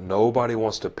 but nobody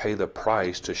wants to pay the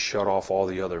price to shut off all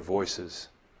the other voices.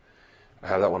 I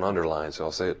have that one underlined, so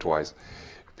I'll say it twice.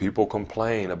 People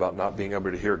complain about not being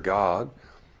able to hear God,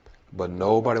 but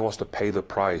nobody wants to pay the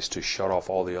price to shut off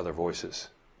all the other voices.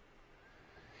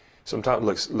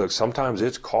 Sometimes, look, sometimes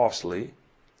it's costly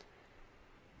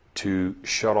to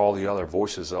shut all the other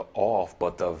voices off,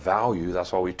 but the value,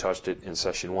 that's why we touched it in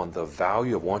session 1, the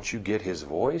value of once you get his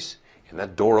voice, and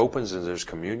that door opens and there's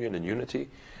communion and unity,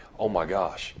 oh my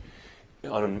gosh.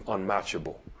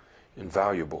 unmatchable,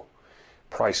 invaluable,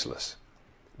 priceless.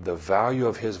 The value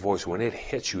of his voice, when it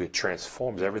hits you, it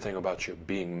transforms everything about your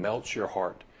being, melts your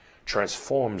heart,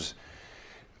 transforms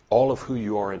all of who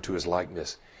you are into his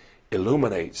likeness,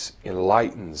 illuminates,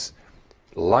 enlightens,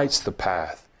 lights the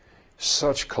path.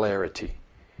 Such clarity.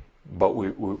 But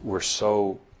we're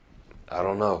so, I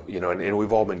don't know, and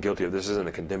we've all been guilty of this. Isn't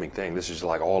a condemning thing. This is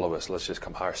like all of us. Let's just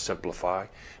come higher, simplify,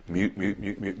 mute,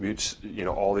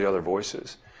 all the other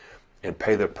voices, and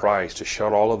pay the price to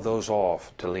shut all of those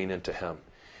off, to lean into him.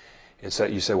 And so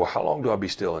you say, well, how long do I be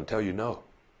still? Until you know.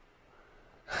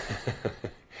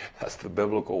 That's the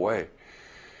biblical way.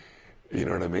 You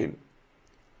know what I mean?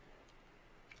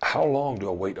 How long do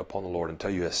I wait upon the Lord until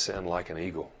you ascend like an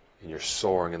eagle and you're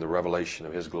soaring in the revelation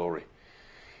of his glory?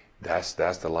 That's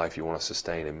the life you want to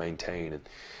sustain and maintain. And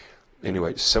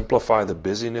anyway, simplify the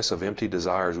busyness of empty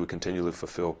desires we continually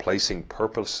fulfill, placing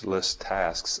purposeless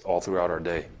tasks all throughout our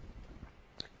day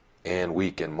and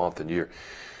week and month and year.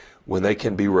 When they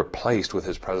can be replaced with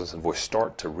his presence and voice,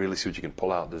 start to really see what you can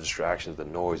pull out, the distractions, the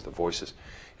noise, the voices,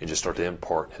 and just start to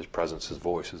impart his presence, his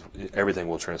voice. Everything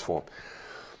will transform.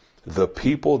 The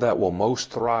people that will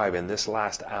most thrive in this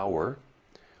last hour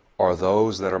are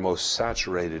those that are most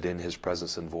saturated in his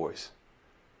presence and voice.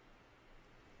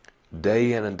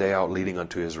 Day in and day out leading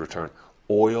unto his return.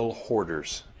 Oil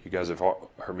hoarders. You guys have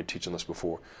heard me teaching this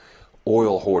before.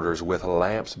 Oil hoarders with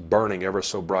lamps burning ever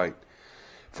so bright,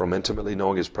 from intimately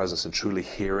knowing his presence and truly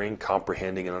hearing,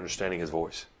 comprehending, and understanding his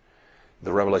voice.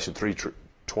 The Revelation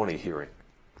 3:20 hearing,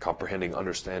 comprehending,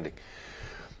 understanding.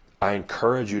 I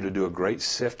encourage you to do a great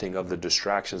sifting of the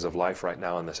distractions of life right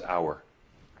now in this hour.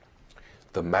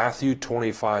 The Matthew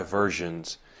 25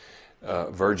 virgins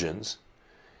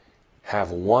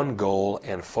have one goal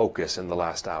and focus in the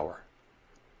last hour.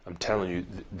 I'm telling you,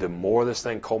 the more this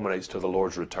thing culminates to the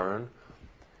Lord's return,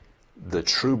 the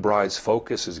true bride's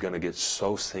focus is going to get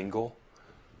so single,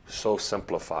 so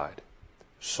simplified,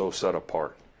 so set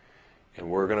apart. And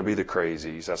we're going to be the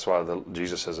crazies. That's why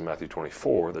Jesus says in Matthew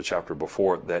 24, the chapter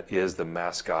before, that is the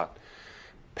mascot,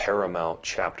 paramount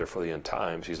chapter for the end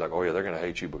times. He's like, oh yeah, they're going to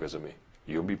hate you because of me.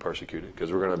 You'll be persecuted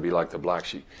because we're going to be like the black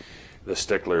sheep, the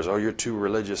sticklers. Oh, you're too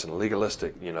religious and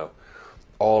legalistic.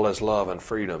 All is love and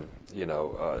freedom. You're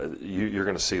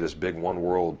going to see this big one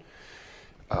world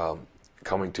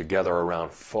coming together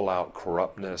around full out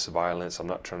corruptness, violence. I'm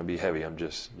not trying to be heavy. I'm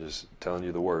just telling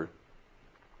you the word.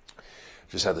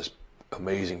 Just had this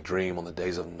amazing dream on the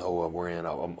days of Noah we're in.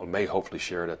 I may hopefully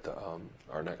share it at the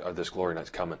this glory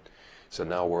night's coming. It's a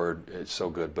now word. It's so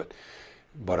good,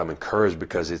 but I'm encouraged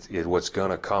because what's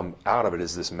going to come out of it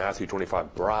is this Matthew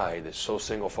 25 bride is so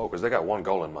single focused. They got one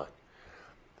goal in mind.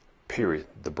 Period.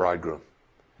 The bridegroom.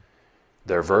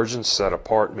 They're virgins set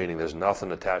apart, meaning there's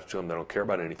nothing attached to them. They don't care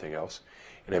about anything else.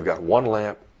 And they've got one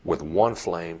lamp with one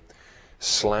flame,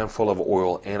 slam full of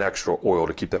oil and extra oil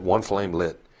to keep that one flame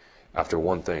lit after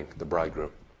one thing, the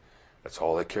bridegroom. That's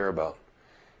all they care about.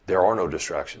 There are no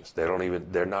distractions.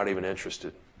 They're not even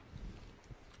interested.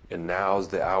 And now's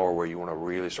the hour where you want to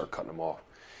really start cutting them off.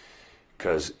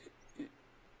 Because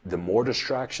the more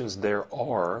distractions there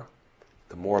are,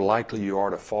 the more likely you are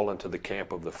to fall into the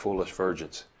camp of the foolish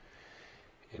virgins.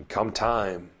 And come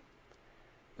time,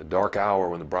 the dark hour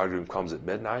when the bridegroom comes at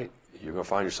midnight, you're going to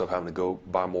find yourself having to go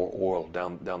buy more oil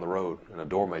down the road, and a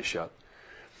door may shut.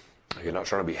 You're not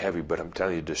trying to be heavy, but I'm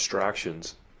telling you,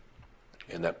 distractions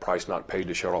and that price not paid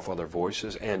to shut off other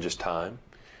voices and just time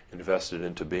invested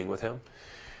into being with him.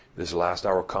 This last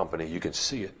hour company, you can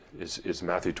see it. It's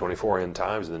Matthew 24 end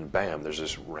times, and then bam, there's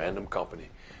this random company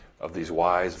of these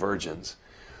wise virgins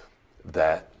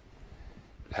that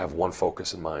have one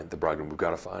focus in mind, the bridegroom. We've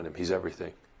got to find him. He's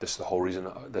everything. This is the whole reason,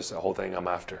 that's the whole thing I'm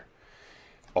after.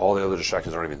 All the other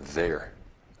distractions aren't even there.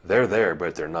 They're there,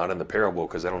 but they're not in the parable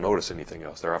because they don't notice anything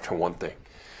else. They're after one thing.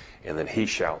 And then he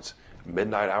shouts.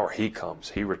 Midnight hour, he comes.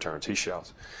 He returns. He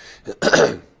shouts.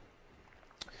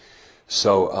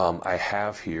 So I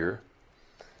have here,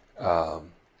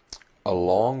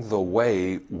 along the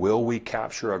way, will we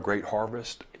capture a great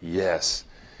harvest? Yes.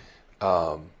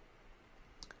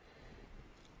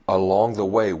 Along the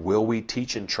way, will we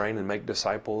teach and train and make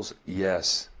disciples?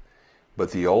 Yes.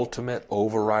 But the ultimate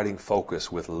overriding focus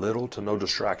with little to no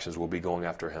distractions will be going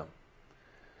after him.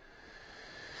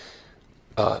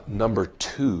 Number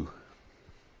 2,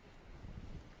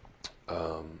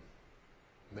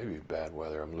 maybe bad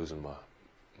weather. I'm losing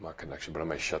my connection, but I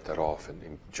may shut that off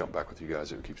and jump back with you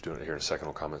guys if it keeps doing it here in a second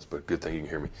on comments, but good thing you can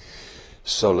hear me.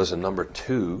 So listen, number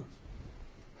 2,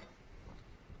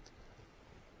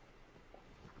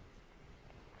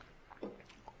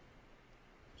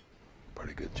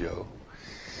 pretty good, Joe.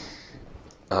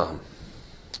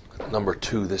 Number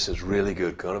two, this is really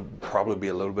good. Going to probably be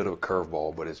a little bit of a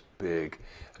curveball, but it's big.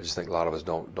 I just think a lot of us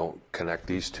don't connect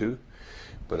these two,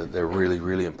 but they're really,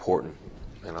 really important,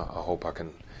 and I hope I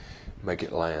can make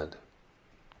it land.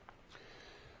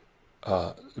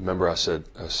 Remember, I said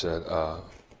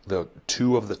the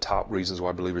two of the top reasons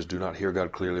why believers do not hear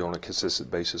God clearly on a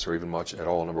consistent basis, or even much at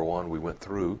all. Number one, we went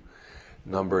through.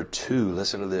 Number two,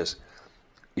 listen to this,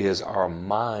 is our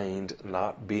mind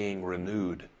not being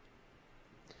renewed.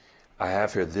 I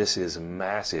have here, this is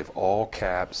massive, all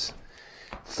caps,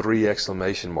 3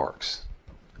 exclamation marks,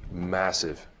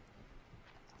 massive,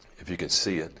 if you can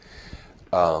see it.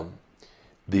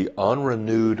 The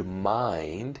unrenewed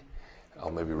mind, I'll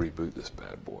maybe reboot this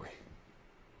bad boy.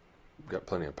 Got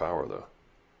plenty of power though.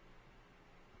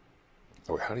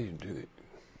 Oh, how do you do that?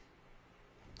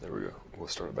 There we go. We'll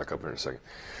start it back up here in a second.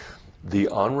 The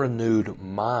unrenewed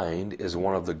mind is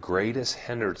one of the greatest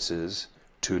hindrances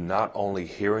to not only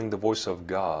hearing the voice of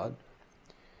God,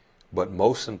 but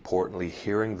most importantly,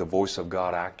 hearing the voice of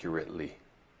God accurately.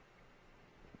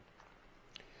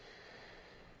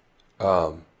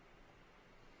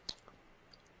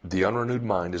 The unrenewed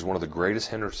mind is one of the greatest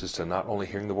hindrances to not only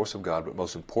hearing the voice of God, but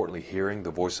most importantly, hearing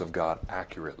the voice of God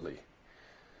accurately.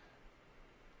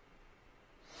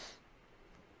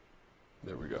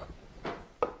 There we go.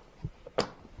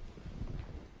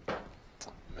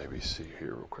 Maybe see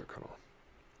here real quick. Hold on.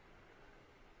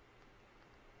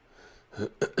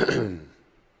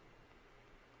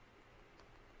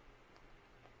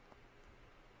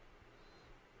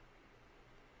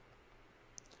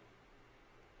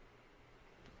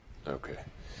 Okay.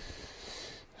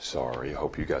 Sorry. I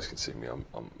hope you guys can see me. I'm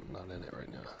not in it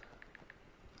right now.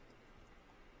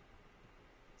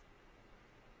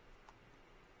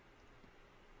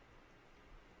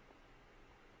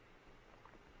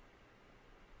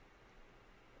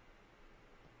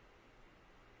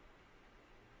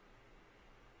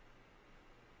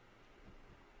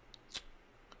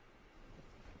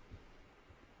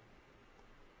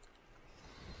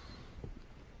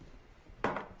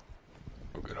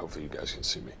 Hopefully you guys can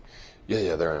see me.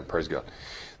 Yeah, there I am. Praise God.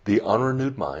 The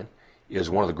unrenewed mind is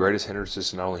one of the greatest hindrances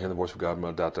to not only hearing the voice of God,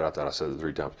 but I said it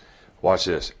 3 times. Watch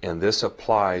this. And this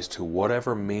applies to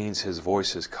whatever means his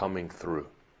voice is coming through.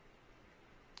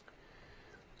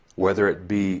 Whether it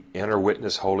be inner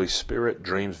witness, Holy Spirit,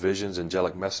 dreams, visions,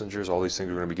 angelic messengers, all these things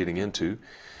we're going to be getting into.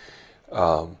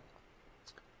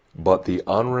 But the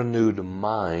unrenewed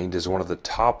mind is one of the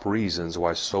top reasons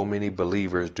why so many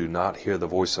believers do not hear the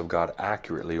voice of God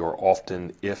accurately, or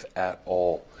often, if at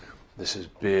all. This is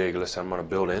big. Listen, I'm going to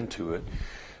build into it.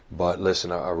 But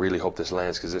listen, I really hope this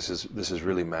lands, because this is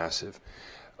really massive.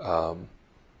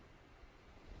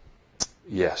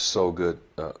 Yes, so good,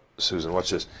 Susan.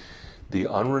 Watch this. The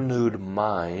unrenewed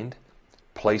mind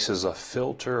places a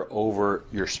filter over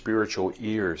your spiritual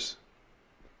ears.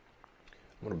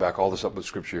 I'm going to back all this up with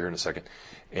scripture here in a second.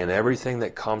 And everything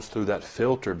that comes through that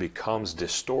filter becomes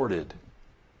distorted.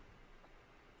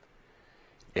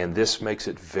 And this makes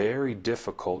it very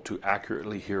difficult to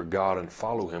accurately hear God and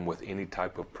follow him with any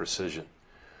type of precision.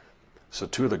 So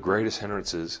 2 of the greatest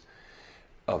hindrances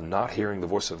of not hearing the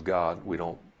voice of God, we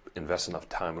don't invest enough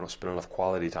time, we don't spend enough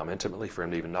quality time intimately for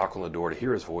him to even knock on the door to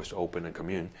hear his voice, to open and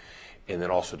commune. And then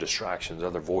also distractions,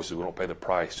 other voices, we don't pay the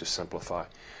price to simplify.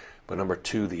 But number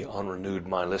 2, the unrenewed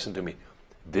mind. Listen to me.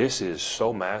 This is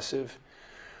so massive.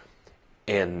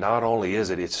 And not only is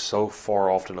it, it's so far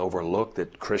often overlooked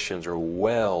that Christians are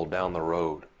well down the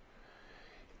road.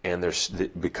 And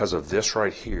because of this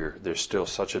right here, there's still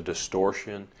such a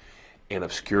distortion and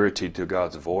obscurity to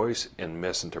God's voice, and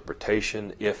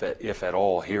misinterpretation, if at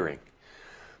all hearing.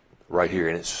 Right here.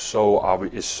 And it's so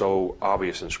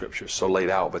obvious in Scripture, so laid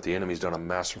out, but the enemy's done a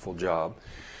masterful job.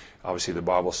 Obviously, the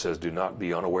Bible says, do not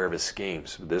be unaware of his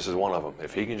schemes. This is one of them.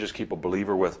 If he can just keep a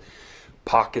believer with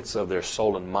pockets of their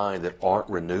soul and mind that aren't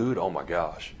renewed, oh my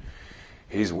gosh,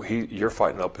 you're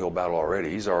fighting an uphill battle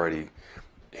already.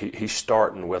 He's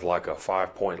starting with like a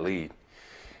 5-point lead,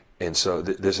 and so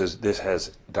this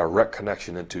has direct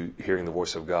connection into hearing the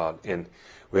voice of God. And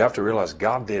we have to realize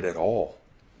God did it all.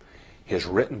 His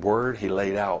written word he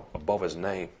laid out above his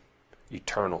name,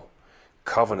 eternal.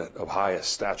 Covenant of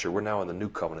highest stature. We're now in the new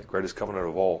covenant, greatest covenant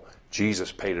of all.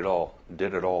 Jesus paid it all,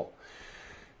 did it all,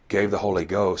 gave the Holy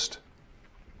Ghost.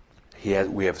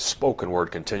 We have spoken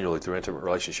word continually through intimate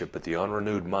relationship, but the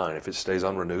unrenewed mind, if it stays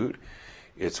unrenewed,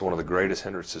 it's one of the greatest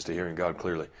hindrances to hearing God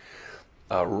clearly.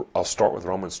 I'll start with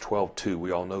Romans 12:2.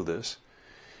 We all know this.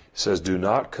 It says, do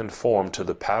not conform to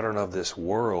the pattern of this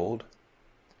world,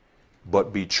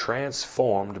 but be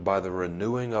transformed by the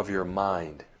renewing of your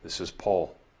mind. This is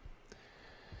Paul.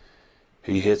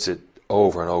 He hits it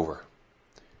over and over.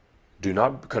 Do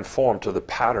not conform to the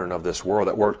pattern of this world.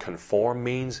 That word conform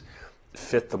means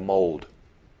fit the mold.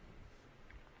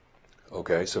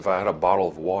 Okay, so if I had a bottle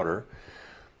of water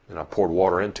and I poured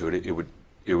water into it,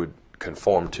 it would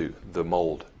conform to the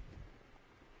mold.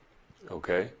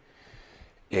 Okay?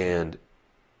 And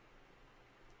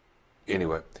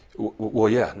anyway, well,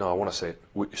 yeah, no, I want to say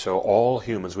it. So all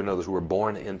humans, we know this, we're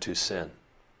born into sin.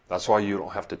 That's why you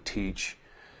don't have to teach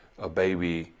a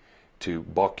baby to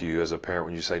buck you as a parent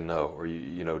when you say no, or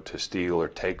you know, to steal or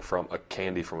take from a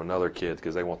candy from another kid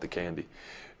because they want the candy.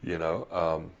 You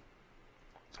know,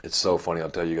 it's so funny. I'll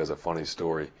tell you guys a funny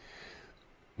story.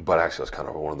 But actually, it's kind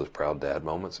of one of those proud dad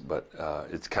moments. But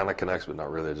it kind of connects, but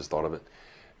not really. I just thought of it.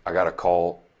 I got a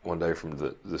call one day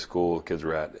from the school the kids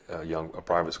were at, a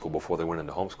private school before they went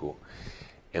into homeschool,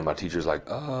 and my teacher's like,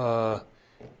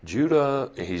 Judah,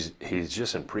 he's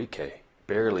just in pre-K,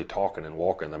 barely talking and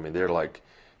walking. I mean, they're like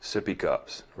sippy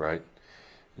cups, right?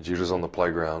 Judah's on the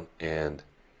playground, and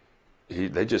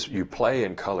you play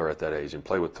in color at that age and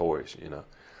play with toys, you know.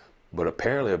 But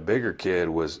apparently a bigger kid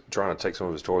was trying to take some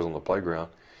of his toys on the playground,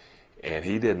 and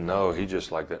he didn't know. He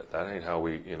just like, that ain't how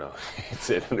we, you know,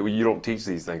 you don't teach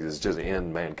these things. It's just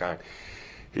in mankind.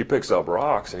 He picks up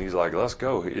rocks, and he's like, let's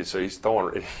go. So he's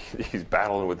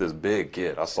battling with this big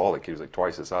kid. I saw the kid. He was like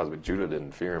twice his size, but Judah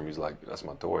didn't fear him. He's like, that's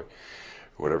my toy, or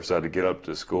whatever. So I had to get up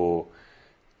to school,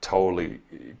 totally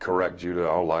correct Judah.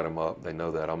 I'll light him up. They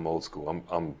know that. I'm old school.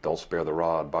 I'm don't spare the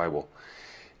rod Bible.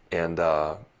 And,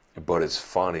 but it's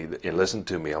funny, and listen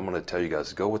to me, I'm going to tell you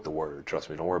guys, go with the word. Trust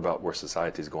me, don't worry about where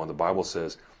society is going. The Bible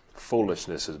says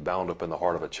foolishness is bound up in the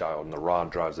heart of a child, and the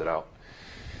rod drives it out.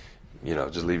 You know,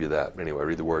 just leave you that. Anyway,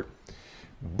 read the word.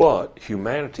 But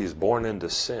humanity is born into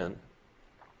sin,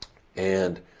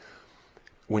 and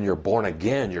when you're born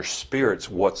again, your spirit's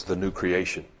what's the new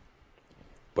creation.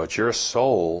 But your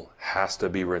soul has to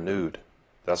be renewed.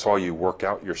 That's why you work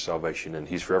out your salvation, and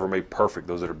he's forever made perfect,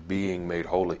 those that are being made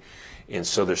holy. And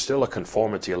so there's still a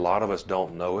conformity. A lot of us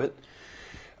don't know it.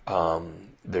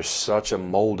 There's such a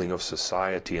molding of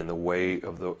society and the way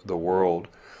of the world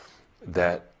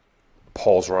that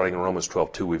Paul's writing in Romans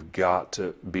 12:2, we've got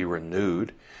to be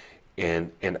renewed.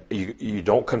 And you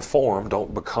don't conform,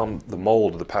 don't become the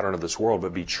mold of the pattern of this world,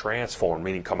 but be transformed,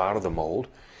 meaning come out of the mold.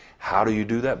 How do you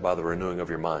do that? By the renewing of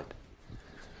your mind.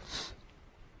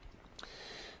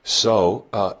 So,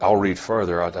 I'll read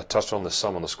further. I touched on this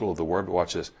some on the School of the Word, but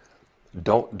watch this.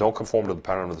 Don't conform to the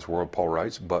pattern of this world, Paul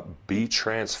writes, but be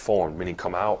transformed, meaning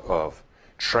come out of,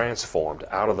 transformed,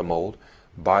 out of the mold,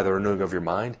 by the renewing of your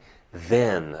mind.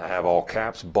 Then, I have all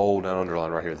caps, bold, and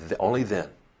underlined right here. Only then.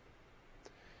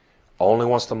 Only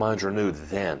once the mind's renewed,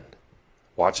 then.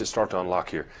 Watch it start to unlock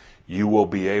here. You will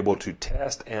be able to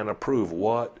test and approve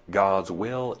what God's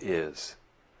will is.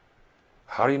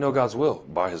 How do you know God's will?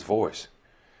 By His voice.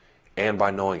 And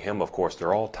by knowing Him, of course.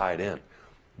 They're all tied in.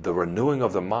 The renewing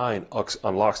of the mind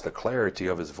unlocks the clarity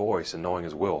of His voice and knowing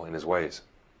His will and His ways.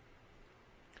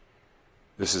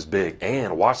 This is big.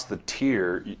 And watch the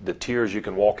tears you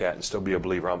can walk at and still be a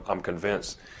believer. I'm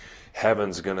convinced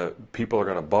people are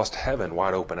gonna bust heaven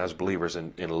wide open as believers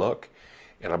and look.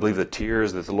 And I believe the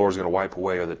tears that the Lord's gonna wipe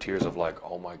away are the tears of like,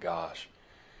 oh my gosh,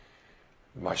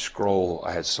 my scroll,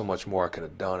 I had so much more I could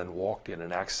have done and walked in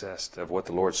and accessed of what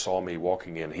the Lord saw me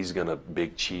walking in. He's gonna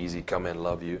big cheesy come in,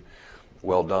 love you.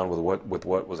 Well done with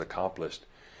what was accomplished.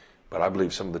 But I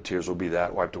believe some of the tears will be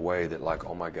that wiped away, that like,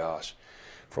 oh my gosh.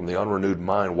 From the unrenewed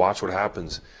mind, watch what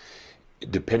happens.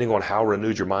 Depending on how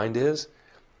renewed your mind is,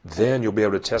 then you'll be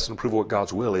able to test and prove what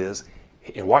God's will is.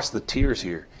 And watch the tears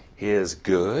here. His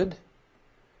good,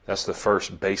 that's the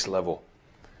first base level.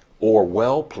 Or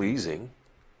well-pleasing,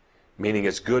 meaning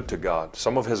it's good to God.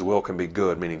 Some of His will can be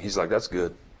good, meaning He's like, that's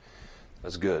good.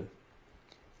 That's good.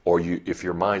 Or if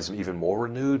your mind's even more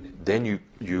renewed, then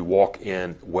you walk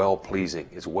in well-pleasing.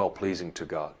 It's well-pleasing to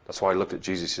God. That's why I looked at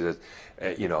Jesus. He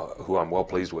said, who I'm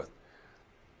well-pleased with.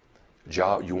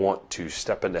 You want to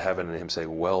step into heaven and Him say,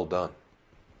 well done.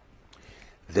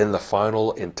 Then the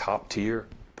final and top tier,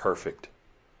 perfect.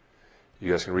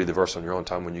 You guys can read the verse on your own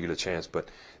time when you get a chance. But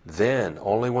then,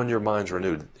 only when your mind's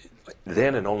renewed,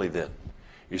 then and only then.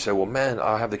 You say, well, man,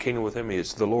 I have the kingdom within me.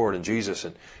 It's the Lord and Jesus.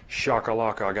 And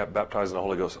shakalaka, I got baptized in the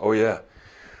Holy Ghost. Oh, yeah.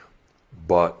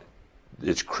 But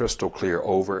it's crystal clear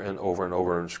over and over and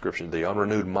over in Scripture. The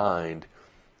unrenewed mind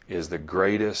is the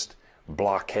greatest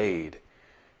blockade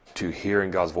to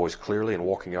hearing God's voice clearly and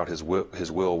walking out His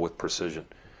will with precision.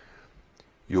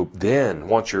 Then,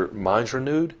 once your mind's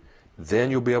renewed,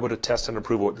 then you'll be able to test and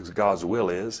approve what God's will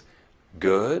is.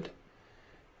 Good,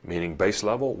 meaning base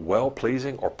level,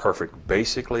 well-pleasing, or perfect.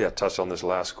 Basically, I touched on this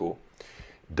last school.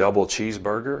 Double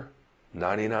cheeseburger,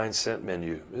 99-cent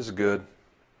menu. This is good.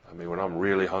 I mean, when I'm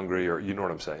really hungry, or you know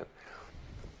what I'm saying.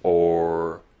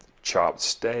 Or chopped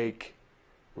steak.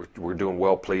 We're doing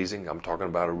well-pleasing. I'm talking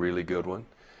about a really good one.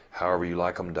 However you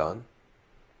like them done.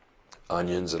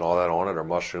 Onions and all that on it, or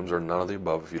mushrooms, or none of the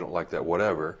above if you don't like that,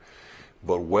 whatever.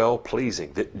 But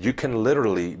well-pleasing. You can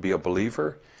literally be a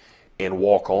believer and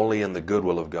walk only in the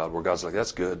goodwill of God, where God's like,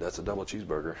 that's good, that's a double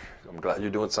cheeseburger. I'm glad you're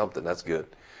doing something, that's good.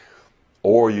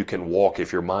 Or you can walk,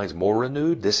 if your mind's more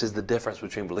renewed, this is the difference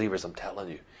between believers, I'm telling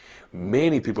you.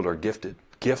 Many people are gifted.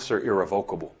 Gifts are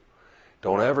irrevocable.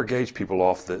 Don't ever gauge people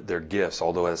off their gifts,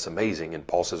 although that's amazing, and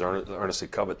Paul says earnestly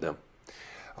covet them.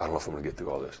 I don't know if I'm going to get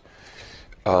through all this.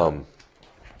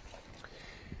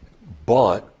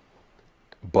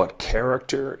 But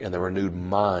character and the renewed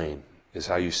mind is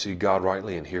how you see God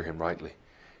rightly and hear him rightly.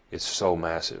 It's so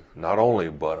massive. Not only,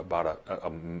 but about a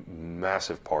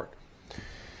massive part.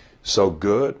 So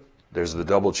good, there's the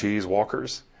double cheese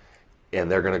walkers,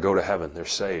 and they're going to go to heaven. They're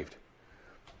saved.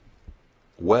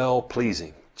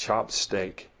 Well-pleasing, chopped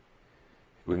steak.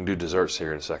 We can do desserts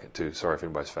here in a second too. Sorry if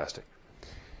anybody's fasting.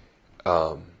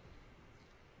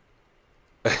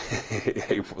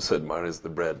 April said mine is the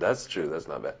bread. That's true. That's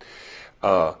not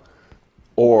bad.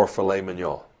 Or filet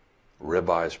mignon.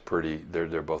 Ribeye is pretty.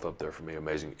 They're both up there for me.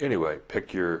 Amazing. Anyway,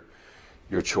 pick your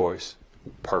choice.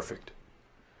 Perfect.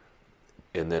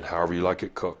 And then however you like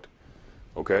it cooked.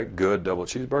 Okay, good double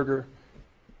cheeseburger.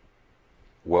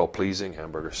 Well-pleasing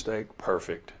hamburger steak.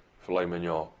 Perfect. Filet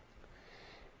mignon.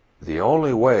 The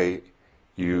only way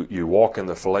you walk in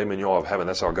the filet mignon of heaven,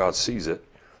 that's how God sees it,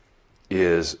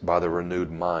 is by the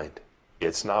renewed mind.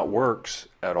 It's not works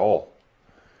at all.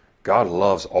 God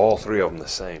loves all three of them the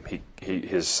same.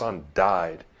 His son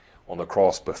died on the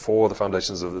cross before the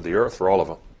foundations of the earth for all of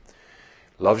them.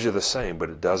 Loves you the same, but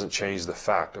it doesn't change the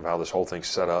fact of how this whole thing's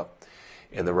set up.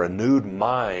 In the renewed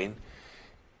mind,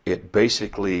 it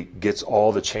basically gets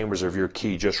all the chambers of your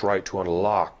key just right to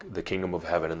unlock the kingdom of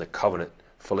heaven and the covenant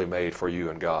fully made for you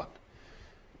and God.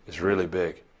 It's really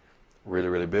big. Really,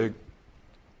 really big.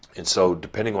 And so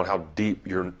depending on how deep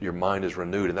your mind is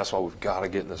renewed, and that's why we've got to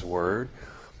get in this word,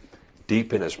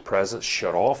 deep in his presence,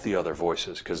 shut off the other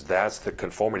voices, because that's the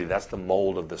conformity, that's the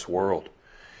mold of this world.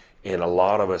 And a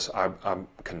lot of us, I'm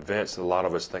convinced that a lot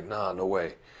of us think, nah, no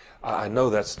way. I know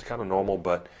that's kind of normal,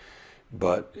 but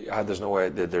there's no way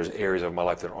that there's areas of my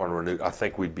life that aren't renewed. I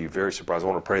think we'd be very surprised. I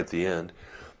want to pray at the end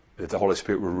that the Holy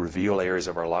Spirit will reveal areas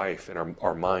of our life and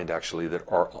our mind actually that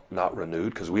are not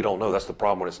renewed, because we don't know. That's the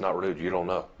problem when it's not renewed. You don't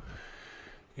know.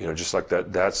 You know, just like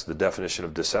that's the definition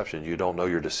of deception. You don't know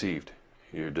you're deceived.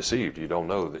 You're deceived. You don't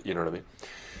know that, you know what I mean?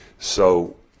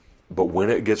 So, but when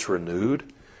it gets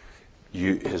renewed,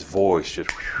 his voice, just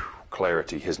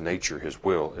clarity, his nature, his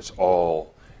will, it's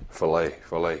all filet.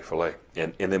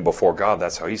 And then before God,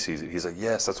 that's how he sees it. He's like,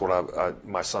 yes, that's what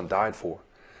my son died for.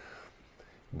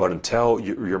 But until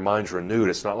your mind's renewed,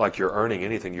 it's not like you're earning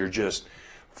anything. You're just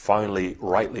finally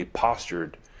rightly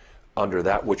postured under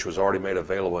that which was already made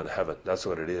available in heaven. That's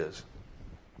what it is.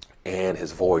 And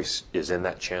his voice is in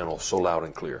that channel so loud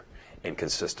and clear and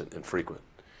consistent and frequent.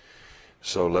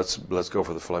 So let's go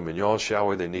for the filet mignon, shall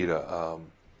we? They need an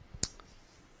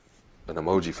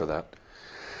emoji for that.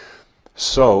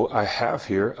 So I have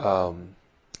here,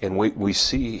 and we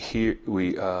see here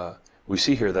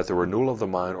that the renewal of the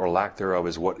mind or lack thereof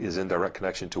is what is in direct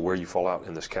connection to where you fall out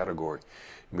in this category.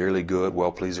 Merely good,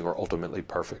 well-pleasing, or ultimately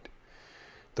perfect.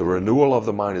 The renewal of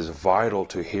the mind is vital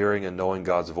to hearing and knowing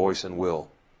God's voice and will.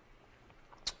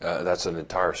 That's an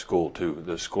entire school too,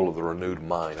 the school of the renewed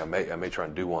mind. I may try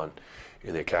and do one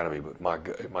in the academy, but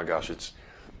my gosh, it's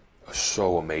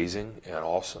so amazing and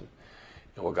awesome,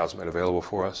 and what God's made available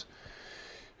for us.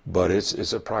 But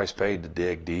it's a price paid to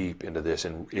dig deep into this,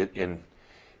 and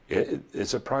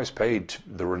it's a price paid.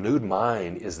 The renewed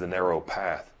mind is the narrow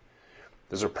path.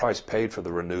 There's a price paid for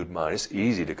the renewed mind. It's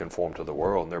easy to conform to the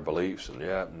world and their beliefs,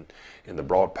 and in the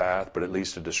broad path, but it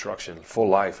leads to destruction. Full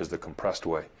life is the compressed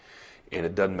way, and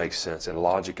it doesn't make sense. And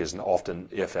logic isn't often,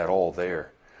 if at all,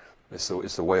 there. It's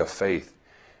the way of faith,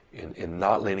 in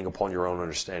not leaning upon your own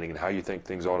understanding and how you think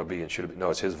things ought to be and should be. No,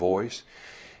 it's His voice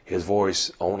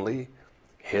only,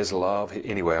 His love.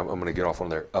 Anyway, I'm going to get off on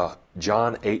there.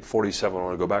 John 8:47. I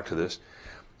want to go back to this.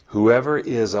 Whoever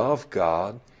is of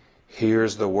God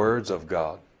hears the words of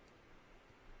God.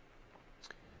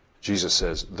 Jesus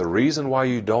says, the reason why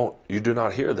you do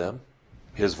not hear them,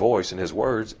 His voice and His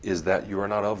words, is that you are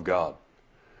not of God.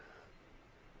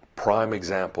 Prime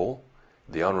example,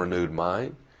 the unrenewed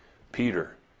mind,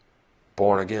 Peter,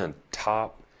 born again,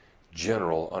 top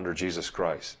general under Jesus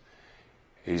Christ.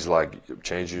 He's like,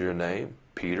 change your name.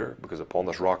 Peter, because upon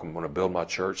this rock I'm going to build my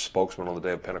church, spokesman on the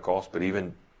day of Pentecost. But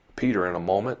even Peter, in a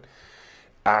moment,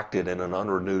 acted in an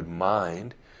unrenewed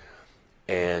mind,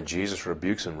 and Jesus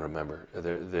rebukes him, remember.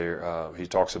 He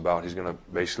talks about he's going to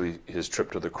basically, his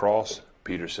trip to the cross,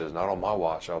 Peter says, not on my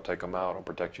watch, I'll take him out, I'll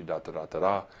protect you,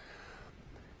 da-da-da-da-da.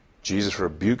 Jesus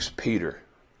rebukes Peter,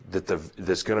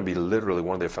 that's going to be literally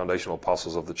one of the foundational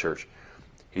apostles of the church.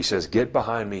 He says, get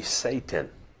behind me, Satan.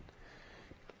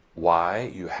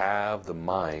 Why? You have the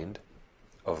mind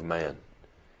of man.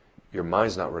 Your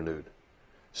mind's not renewed.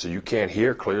 So you can't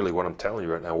hear clearly what I'm telling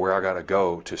you right now, where I got to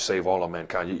go to save all of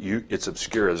mankind. It's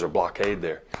obscure. There's a blockade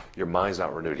there. Your mind's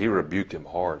not renewed. He rebuked him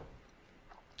hard.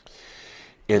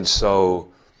 And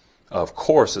so, of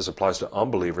course, this applies to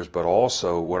unbelievers, but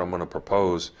also what I'm going to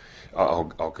propose, I'll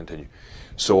continue.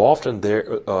 So often there,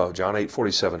 John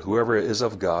 8:47, whoever is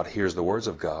of God hears the words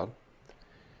of God.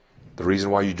 The reason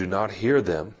why you do not hear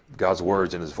them, God's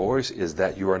words and his voice, is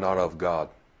that you are not of God.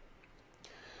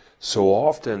 So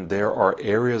often there are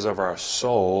areas of our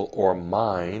soul or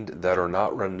mind that are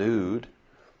not renewed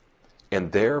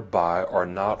and thereby are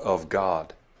not of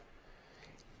God.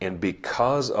 And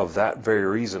because of that very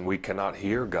reason, we cannot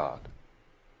hear God.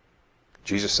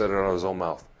 Jesus said it out of his own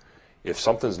mouth. If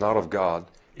something's not of God,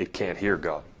 it can't hear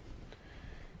God.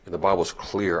 And the Bible's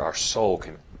clear. Our soul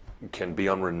can be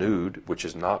unrenewed, which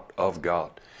is not of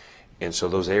God. And so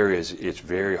those areas, it's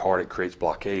very hard. It creates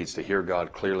blockades to hear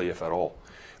God clearly, if at all.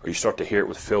 Or you start to hear it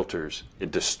with filters. It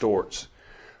distorts.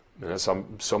 And that's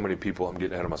so many people, I'm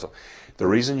getting ahead of myself. The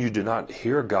reason you do not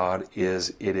hear God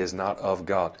is it is not of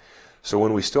God. So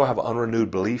when we still have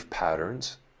unrenewed belief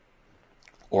patterns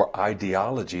or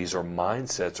ideologies or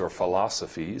mindsets or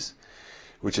philosophies,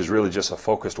 which is really just a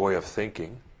focused way of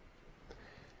thinking,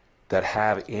 that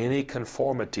have any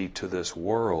conformity to this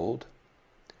world,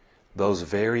 those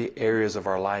very areas of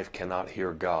our life cannot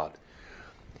hear God.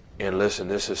 And listen,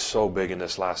 this is so big in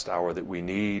this last hour that we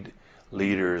need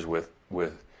leaders with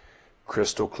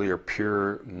crystal clear,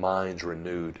 pure minds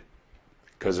renewed.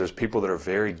 Because there's people that are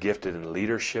very gifted in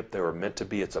leadership. They were meant to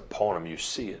be. It's upon them. You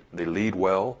see it. They lead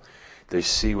well. They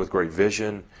see with great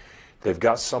vision. They've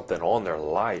got something on their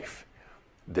life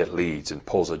that leads and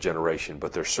pulls a generation.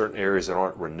 But there's certain areas that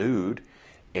aren't renewed,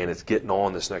 and it's getting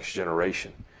on this next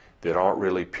generation that aren't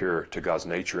really pure to God's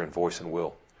nature and voice and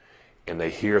will. And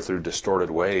they hear through distorted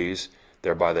ways,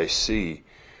 thereby they see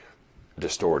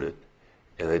distorted,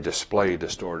 and they display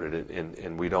distorted,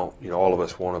 and we don't, all of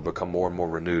us want to become more and more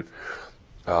renewed.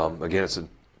 Again, it's a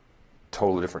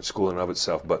totally different school in and of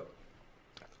itself,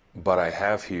 but I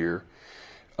have here,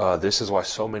 this is why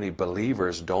so many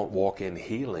believers don't walk in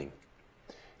healing.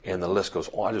 And the list goes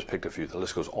on. I just picked a few. The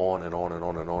list goes on and on and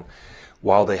on and on.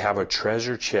 While they have a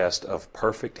treasure chest of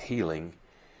perfect healing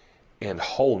and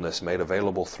wholeness made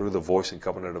available through the voice and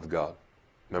covenant of God.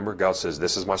 Remember, God says,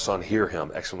 this is my son, hear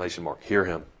him, exclamation mark, hear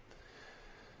him.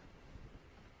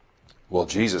 Well,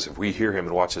 Jesus, if we hear him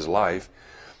and watch his life,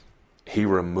 he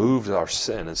removed our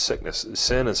sin and sickness.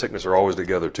 Sin and sickness are always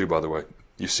together too, by the way.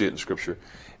 You see it in Scripture.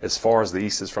 As far as the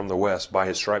east is from the west, by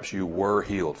his stripes you were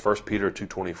healed. 1 Peter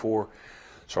 2:24.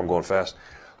 So I'm going fast.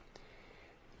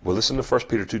 Well, listen to 1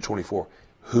 Peter 2:24.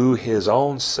 Who his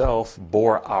own self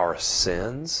bore our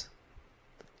sins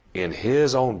in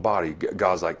his own body.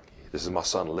 God's like, this is my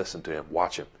son, listen to him,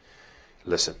 watch him,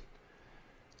 listen.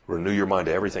 Renew your mind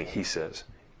to everything he says.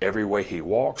 Every way he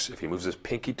walks, if he moves his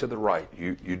pinky to the right,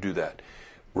 you do that.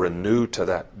 Renew to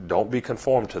that. Don't be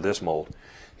conformed to this mold.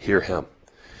 Hear him.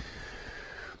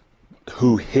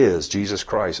 Who his, Jesus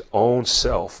Christ, own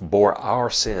self bore our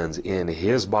sins in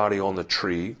his body on the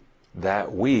tree,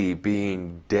 that we,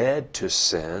 being dead to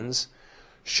sins,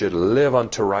 should live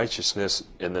unto righteousness.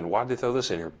 And then why did they throw this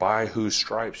in here? By whose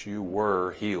stripes you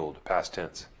were healed, past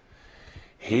tense.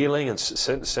 Healing and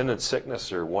sin and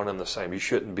sickness are one and the same. You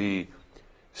shouldn't be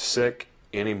sick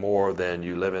any more than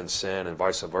you live in sin, and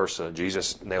vice versa.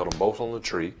 Jesus nailed them both on the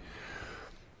tree,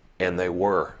 and they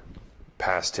were,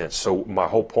 past tense. So my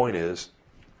whole point is,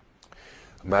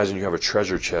 imagine you have a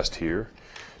treasure chest here.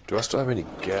 Do I still have any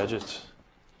gadgets?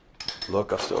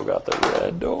 Look, I've still got the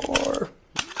red door.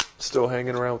 Still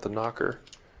hanging around with the knocker.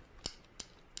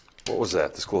 What was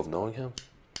that? The School of Knowing Him?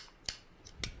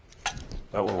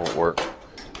 That one won't work.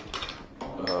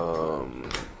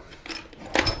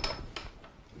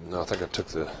 No, I think I took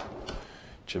the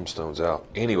gemstones out.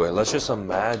 Anyway, let's just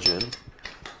imagine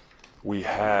we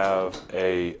have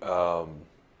a,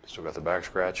 still got the back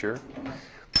scratcher,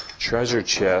 treasure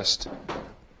chest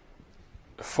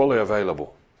fully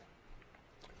available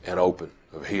and open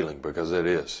of healing, because it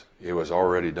is. It was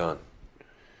already done.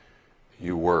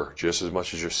 You were, just as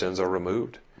much as your sins are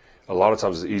removed, A lot of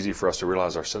times it's easy for us to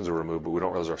realize our sins are removed, but we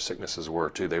don't realize our sicknesses were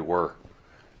too. They were.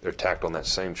 They're tacked on that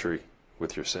same tree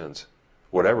with your sins.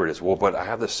 Whatever it is. Well, but I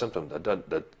have this symptom.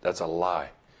 That's a lie.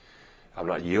 I'm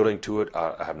not yielding to it.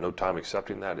 I have no time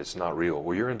accepting that. It's not real.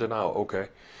 Well, you're in denial. Okay.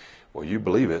 Well, you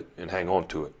believe it and hang on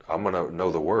to it. I'm going to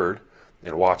know the Word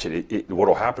and watch it. What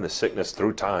will happen to sickness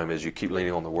through time is you keep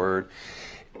leaning on the Word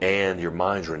and your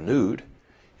mind's renewed.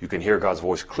 You can hear God's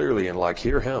voice clearly and like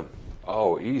hear Him.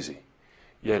 Oh, easy.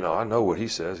 Yeah, no, I know what He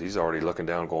says. He's already looking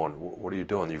down going, what are you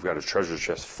doing? You've got a treasure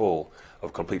chest full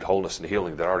of complete wholeness and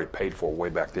healing that I already paid for way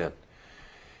back then.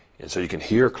 And so you can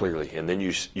hear clearly, and then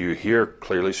you hear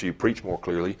clearly, so you preach more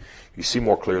clearly. You see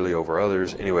more clearly over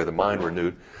others. Anyway, the mind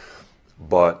renewed.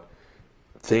 But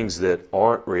things that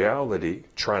aren't reality,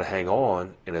 trying to hang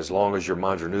on, and as long as your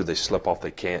mind's renewed, they slip off.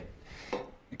 They can't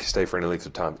stay for any length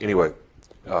of time. Anyway,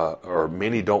 or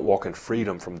many don't walk in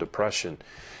freedom from depression,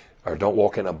 or don't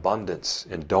walk in abundance,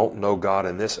 and don't know God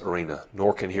in this arena,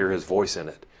 nor can hear His voice in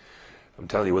it. I'm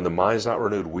telling you, when the mind's not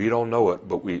renewed, we don't know it,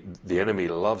 but the enemy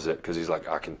loves it because he's like,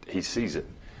 he sees it.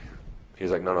 He's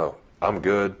like, no, I'm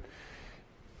good.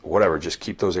 Whatever, just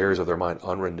keep those areas of their mind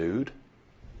unrenewed.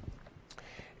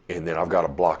 And then I've got a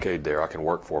blockade there I can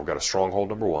work for. I've got a stronghold,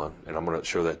 number one, and I'm going to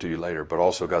show that to you later. But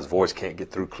also God's voice can't get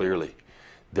through clearly.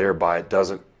 Thereby it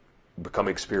doesn't become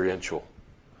experiential.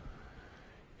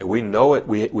 And we know it,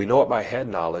 we know it by head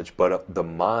knowledge, but the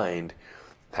mind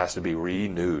has to be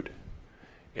renewed.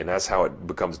 And that's how it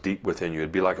becomes deep within you.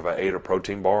 It'd be like if I ate a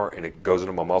protein bar and it goes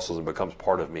into my muscles and becomes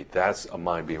part of me. That's a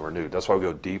mind being renewed. That's why we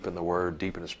go deep in the Word,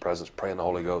 deep in His presence, pray in the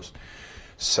Holy Ghost,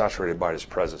 saturated by His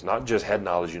presence. Not just head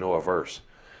knowledge, you know a verse.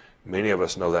 Many of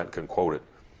us know that and can quote it.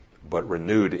 But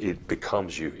renewed, it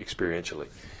becomes you experientially.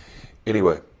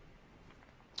 Anyway,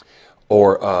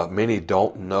 or many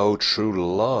don't know true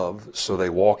love, so they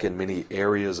walk in many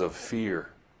areas of fear.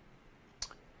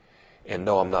 And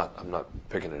no, I'm not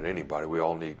picking at anybody. We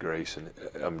all need grace, and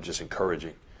I'm just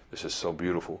encouraging. This is so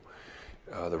beautiful,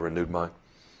 the renewed mind.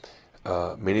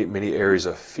 Many areas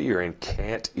of fear, and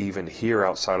can't even hear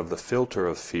outside of the filter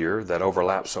of fear that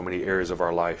overlaps so many areas of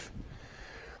our life.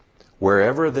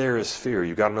 Wherever there is fear,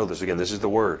 you've got to know this. Again, this is the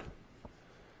Word.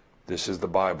 This is the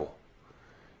Bible.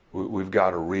 We've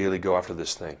got to really go after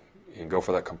this thing and go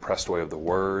for that compressed way of the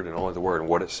Word and only the Word and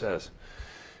what it says.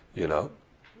 You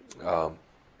know.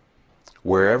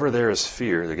 Wherever there is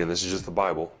fear, again, this is just the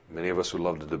Bible. Many of us would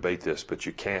love to debate this, but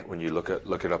you can't when you look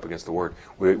it up against the Word.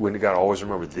 We've got to always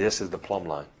remember this is the plumb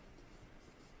line.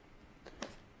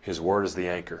 His Word is the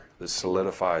anchor that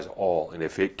solidifies all. And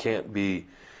if it can't be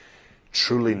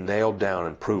truly nailed down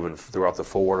and proven throughout the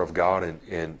full Word of God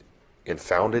and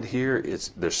founded here,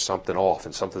 there's something off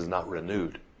and something's not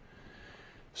renewed.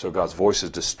 So God's voice is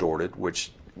distorted,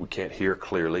 which we can't hear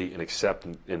clearly and accept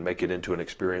and make it into an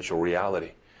experiential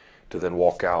reality to then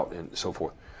walk out and so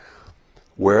forth.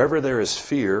 Wherever there is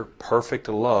fear, perfect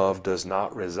love does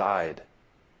not reside.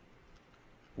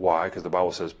 Why? Because the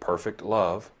Bible says perfect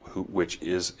love, which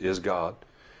is God,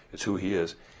 it's who He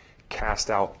is, cast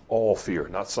out all fear.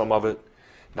 Not some of it,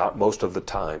 not most of the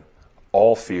time.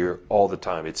 All fear, all the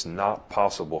time. It's not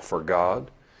possible for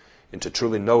God and to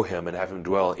truly know Him and have Him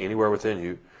dwell anywhere within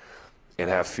you and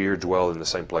have fear dwell in the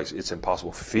same place. It's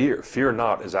impossible. Fear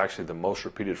not is actually the most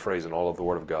repeated phrase in all of the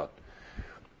Word of God.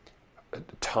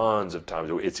 Tons of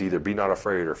times. It's either be not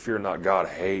afraid or fear not. God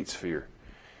hates fear.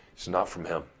 It's not from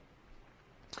Him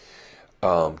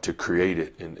to create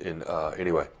it.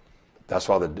 Anyway, that's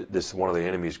why this is one of the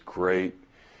enemy's great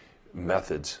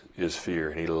methods is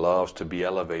fear, and he loves to be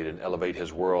elevated and elevate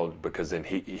his world, because then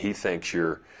he thinks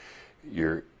you're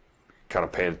kind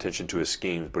of paying attention to his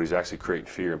schemes, but he's actually creating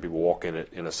fear, and people walk in it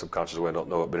in a subconscious way and don't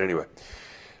know it. But anyway,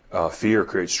 fear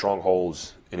creates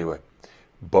strongholds. Anyway,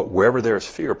 but wherever there is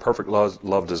fear, perfect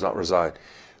love does not reside,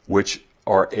 which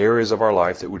are areas of our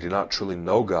life that we do not truly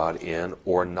know God in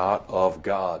or not of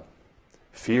God.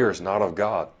 Fear is not of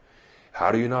God.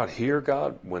 How do you not hear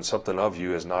God? When something of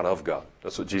you is not of God.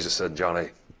 That's what Jesus said in John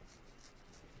 8.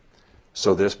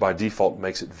 So this, by default,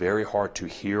 makes it very hard to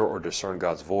hear or discern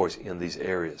God's voice in these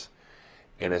areas.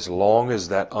 And as long as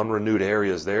that unrenewed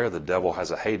area is there, the devil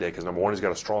has a heyday, because number one, he's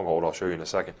got a stronghold. I'll show you in a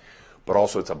second. But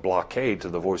also it's a blockade to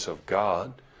the voice of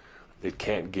God. It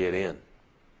can't get in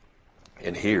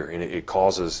and hear. And it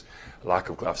causes lack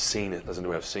of, I've seen it. Doesn't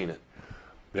mean I've seen it.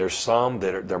 There's some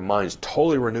that their mind's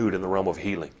totally renewed in the realm of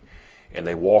healing. And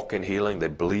they walk in healing, they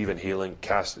believe in healing,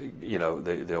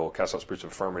 they'll cast out spirits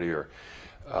of infirmity or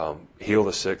heal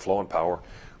the sick, flow in power,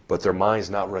 but their mind's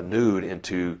not renewed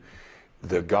into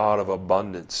the God of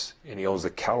abundance, and He owns the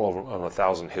cattle on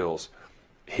 1,000 hills.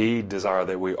 He desires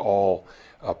that we all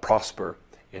prosper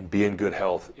and be in good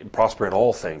health, and prosper in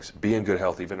all things, be in good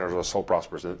health, even as our soul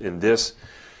prospers. In this,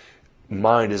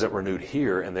 mind isn't renewed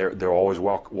here, and they're always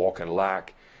walk in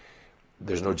lack.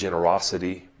 There's no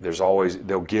generosity. There's always,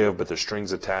 they'll give, but there's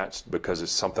strings attached because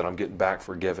it's something I'm getting back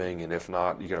for giving, and if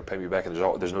not, you're going to pay me back. And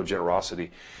there's no generosity,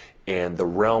 and the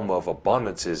realm of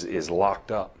abundance is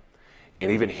locked up. And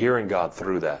even hearing God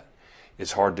through that,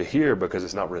 it's hard to hear because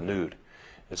it's not renewed.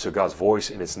 And so God's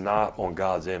voice, and it's not on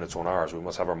God's end, it's on ours. We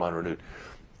must have our mind renewed,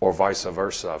 or vice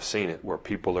versa. I've seen it where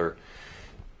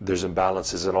there's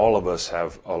imbalances, and all of us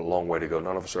have a long way to go.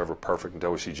 None of us are ever perfect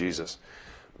until we see Jesus.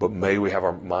 But may we have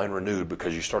our mind renewed,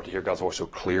 because you start to hear God's voice so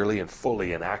clearly and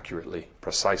fully and accurately,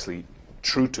 precisely,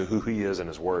 true to who He is and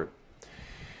His Word.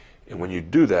 And when you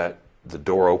do that, the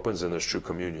door opens and there's true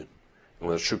communion. And when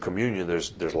there's true communion,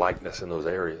 there's likeness in those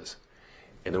areas.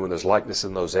 And then when there's likeness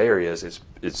in those areas,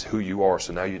 it's who you are.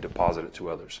 So now you deposit it to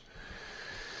others.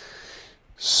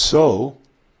 So,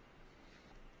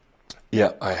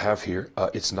 yeah, I have here,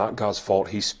 it's not God's fault.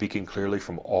 He's speaking clearly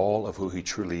from all of who He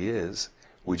truly is.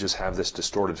 We just have this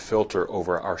distorted filter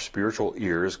over our spiritual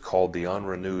ears called the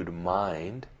unrenewed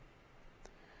mind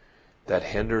that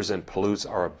hinders and pollutes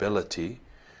our ability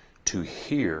to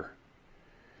hear,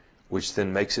 which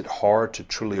then makes it hard to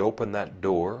truly open that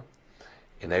door,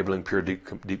 enabling pure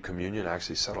deep communion. I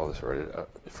actually said all this already. I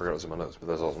forgot it was in my notes, but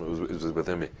that's awesome. It was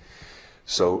within me.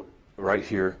 So right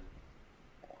here,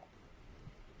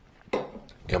 I'm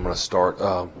going to start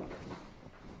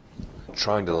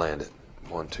trying to land it.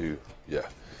 1, 2, yeah.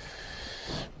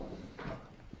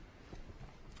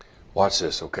 Watch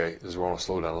this, okay? This is where I want to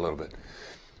slow down a little bit.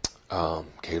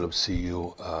 Caleb, see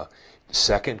you.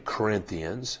 2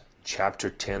 Corinthians chapter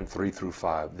 10, 3 through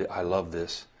 5. I love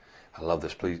this. I love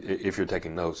this. Please, if you're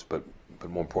taking notes, but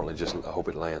more importantly, just I hope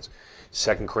it lands.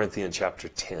 2 Corinthians chapter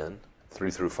 10,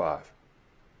 3 through 5.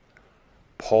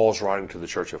 Paul's writing to the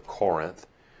church of Corinth,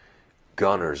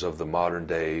 gunners of the modern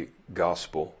day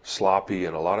gospel, sloppy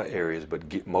in a lot of areas,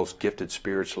 but most gifted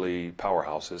spiritually,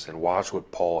 powerhouses. And watch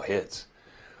what Paul hits.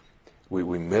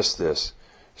 We miss this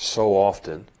so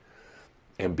often,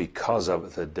 and because of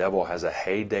it, the devil has a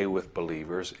heyday with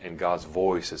believers, and God's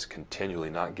voice is continually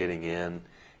not getting in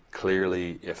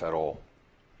clearly, if at all.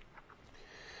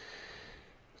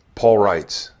 Paul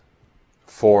writes,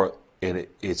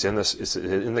 it's in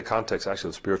the context actually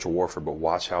of spiritual warfare, but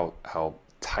watch how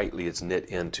tightly it's knit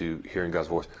into hearing God's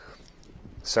voice.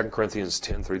 2 Corinthians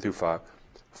 10, 3 through 5.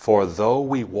 For though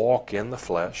we walk in the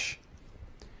flesh,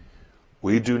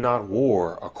 we do not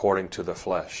war according to the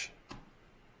flesh.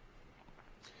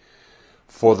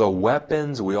 For the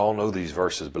weapons, we all know these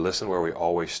verses, but listen where we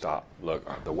always stop.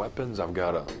 Look, the weapons, I've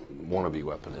got a wannabe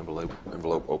weapon,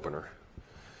 envelope opener.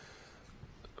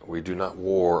 We do not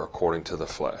war according to the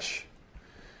flesh.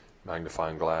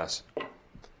 Magnifying glass.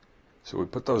 So we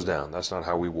put those down. That's not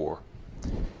how we war.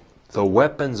 The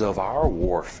weapons of our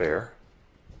warfare,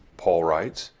 Paul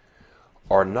writes,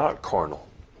 are not carnal.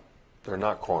 They're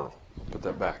not carnal. Put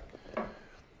that back.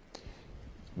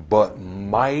 But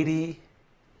mighty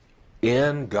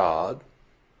in God,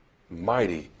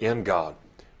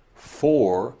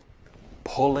 for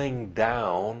pulling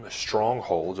down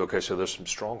strongholds. Okay, so there's some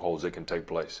strongholds that can take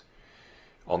place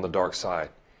on the dark side.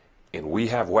 And we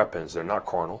have weapons. They're not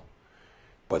carnal,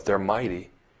 but they're mighty.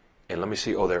 And let me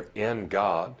see, they're in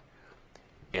God.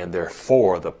 And they're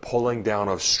for the pulling down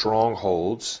of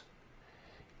strongholds.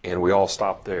 And we all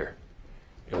stop there.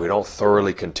 And we don't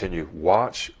thoroughly continue.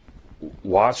 Watch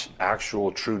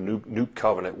actual true new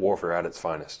covenant warfare at its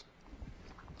finest.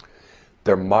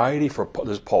 They're mighty for, this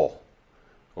is Paul,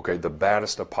 okay, the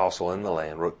baddest apostle in the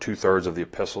land, wrote 2/3 of the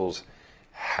epistles,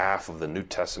 half of the New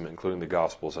Testament, including the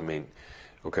Gospels. I mean,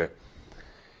 okay.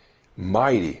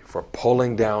 Mighty for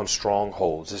pulling down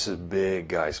strongholds. This is big,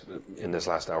 guys, in this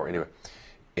last hour. Anyway,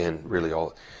 and really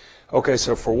all. Okay,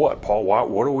 so for what, Paul?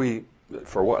 What are we,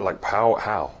 for what? Like how?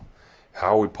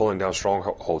 How are we pulling down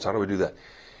strongholds? How do we do that?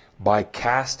 By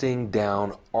casting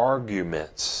down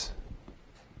arguments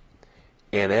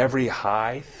and every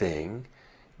high thing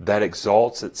that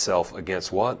exalts itself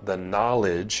against what? The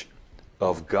knowledge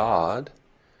of God,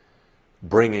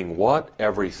 bringing what?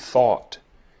 Every thought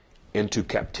into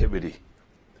captivity.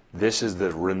 This is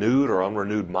the renewed or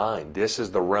unrenewed mind. This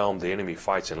is the realm the enemy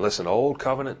fights in. Listen, old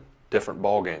covenant, different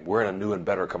ball game. We're in a new and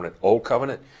better covenant. Old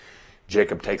covenant,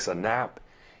 Jacob takes a nap.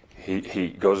 He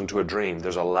goes into a dream.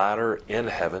 There's a ladder in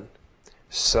heaven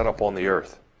set up on the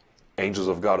earth. Angels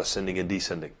of God ascending and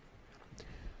descending.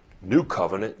 New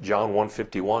covenant, John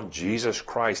 1:51, Jesus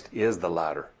Christ is the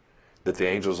ladder that the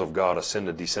angels of God ascend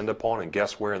and descend upon. And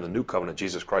guess where in the new covenant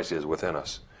Jesus Christ is? Within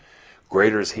us.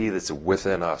 Greater is He that's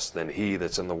within us than he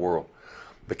that's in the world.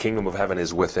 The kingdom of heaven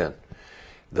is within.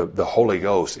 The Holy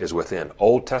Ghost is within.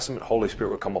 Old Testament, Holy Spirit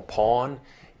would come upon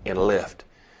and lift.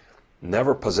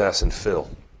 Never possess and fill.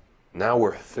 Now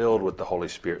we're filled with the Holy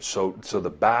Spirit. So the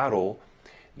battle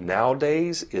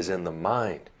nowadays is in the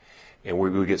mind. And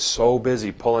we get so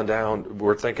busy pulling down,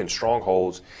 we're thinking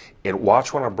strongholds. And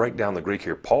watch when I break down the Greek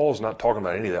here. Paul's not talking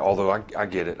about any of that, although I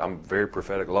get it. I'm very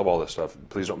prophetic, love all this stuff.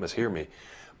 Please don't mishear me.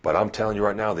 But I'm telling you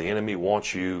right now, the enemy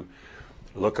wants you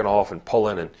looking off and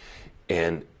pulling,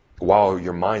 and while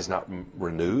your mind's not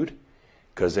renewed,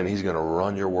 because then he's going to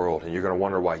run your world, and you're going to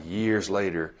wonder why years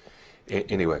later.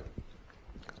 Anyway,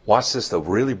 watch this though.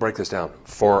 Really break this down.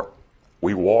 For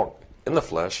we walk in the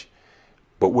flesh,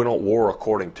 but we don't war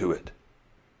according to it.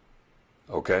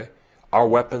 Okay? Our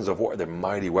weapons of war, they're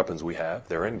mighty weapons we have.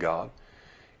 They're in God.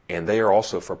 And they are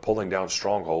also for pulling down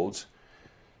strongholds.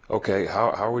 Okay, how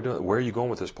are we doing? Where are you going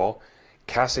with this, Paul?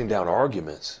 Casting down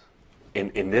arguments.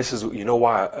 And this is, you know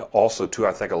why also too,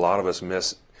 I think a lot of us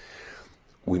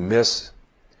misapply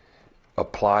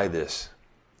this.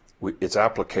 It's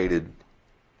applicated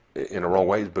in the wrong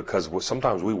ways because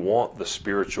sometimes we want the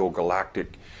spiritual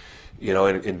galactic, you know,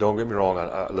 and don't get me wrong,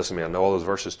 listen to me, I know all those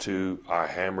verses too, I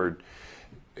hammered,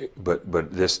 but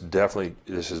this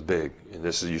is big. And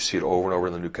this is, you see it over and over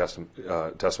in the New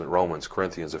Testament, Romans,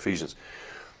 Corinthians, Ephesians.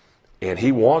 And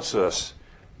he wants us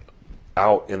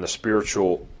out in the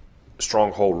spiritual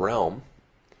stronghold realm,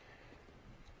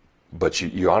 but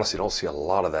you honestly don't see a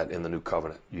lot of that in the new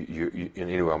covenant. And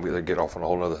anyway, I'm going to get off on a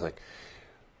whole other thing.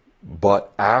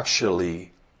 But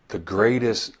actually, the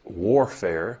greatest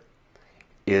warfare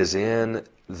is in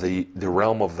the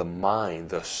realm of the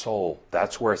mind, the soul.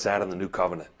 That's where it's at in the new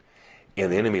covenant.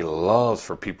 And the enemy loves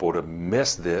for people to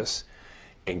miss this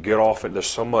and get off it. There's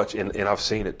so much, and I've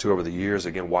seen it too over the years.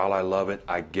 Again, while I love it,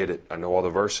 I get it. I know all the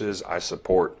verses. I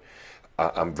support.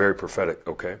 I'm very prophetic,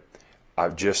 okay?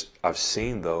 I've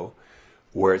seen, though,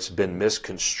 where it's been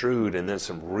misconstrued and then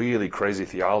some really crazy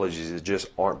theologies that just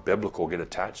aren't biblical get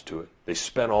attached to it. They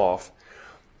spin off,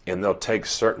 and they'll take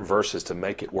certain verses to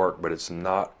make it work, but it's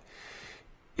not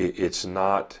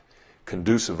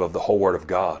conducive of the whole Word of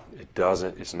God.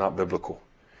 It's not biblical.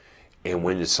 And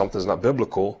when something's not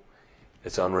biblical,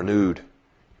 it's unrenewed.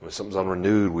 When something's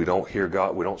unrenewed, we don't hear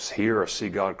God, we don't hear or see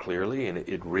God clearly, and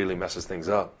it really messes things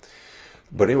up.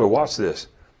 But anyway, watch this.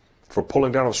 For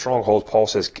pulling down of strongholds, Paul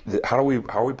says, how are we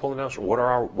pulling down? What are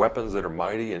our weapons that are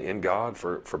mighty and in God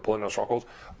for pulling down strongholds?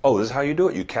 Oh, this is how you do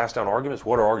it. You cast down arguments.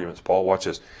 What are arguments, Paul? Watch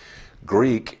this.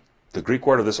 The Greek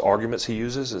word of this arguments he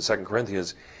uses in 2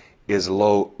 Corinthians is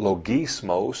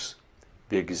logismos,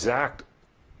 the exact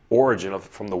origin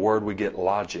from the word we get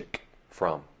logic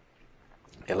from.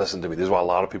 And listen to me, this is why a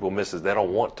lot of people miss this. They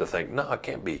don't want to think, no, it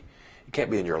can't be. It can't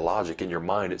be in your logic, in your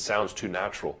mind. It sounds too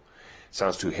natural. It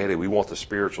sounds too heady. We want the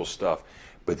spiritual stuff.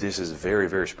 But this is very,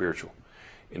 very spiritual.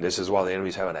 And this is why the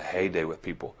enemy's having a heyday with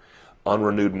people.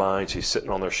 Unrenewed minds, he's sitting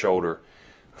on their shoulder,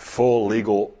 full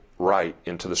legal right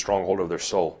into the stronghold of their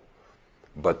soul.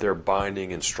 But they're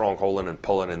binding and strongholding and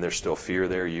pulling, and there's still fear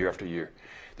there year after year.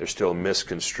 There's still a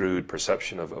misconstrued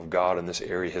perception of God in this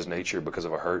area, his nature, because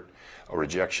of a hurt, a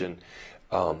rejection.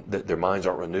 That their minds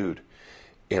aren't renewed.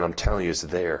 And I'm telling you, it's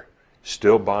there.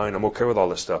 Still bind. I'm okay with all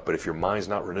this stuff, but if your mind's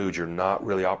not renewed, you're not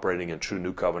really operating in true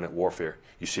new covenant warfare.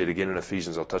 You see it again in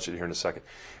Ephesians. I'll touch it here in a second.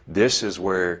 This is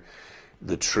where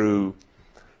the true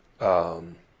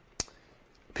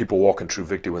people walk in true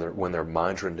victory when their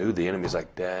mind's renewed. The enemy's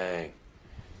like, dang,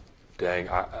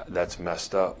 that's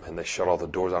messed up, and they shut all the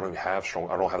doors. I don't have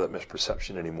that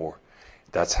misperception anymore.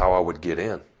 That's how I would get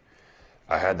in.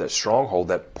 I had that stronghold.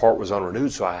 That part was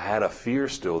unrenewed, so I had a fear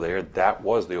still there. That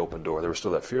was the open door. There was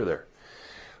still that fear there,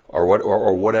 or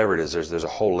whatever it is. There's a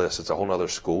whole list. It's a whole other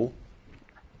school.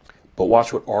 But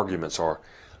watch what arguments are.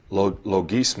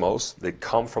 Logismos. They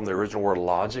come from the original word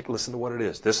logic. Listen to what it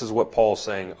is. This is what Paul's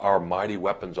saying our mighty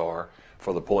weapons are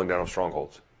for the pulling down of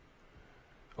strongholds.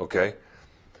 Okay.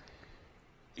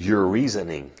 Your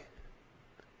reasoning.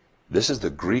 This is the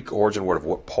Greek origin word of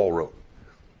what Paul wrote.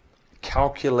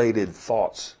 Calculated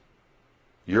thoughts,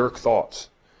 your thoughts,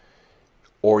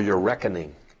 or your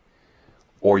reckoning,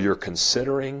 or your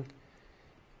considering,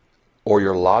 or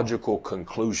your logical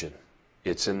conclusion.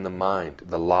 It's in the mind,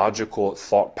 the logical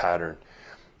thought pattern.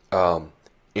 And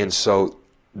so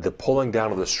the pulling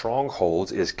down of the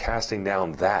strongholds is casting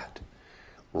down that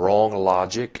wrong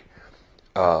logic.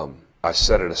 I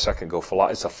said it a second ago,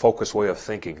 it's a focused way of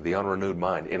thinking, the unrenewed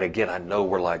mind. And again, I know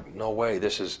we're like, no way,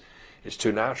 it's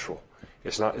too natural.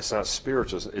 It's not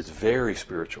spiritual. It's very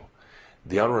spiritual.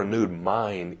 The unrenewed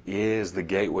mind is the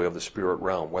gateway of the spirit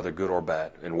realm, whether good or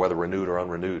bad, and whether renewed or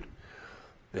unrenewed.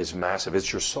 It's massive.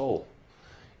 It's your soul.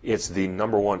 It's the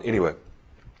number one. Anyway,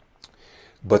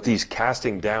 but these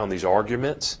casting down, these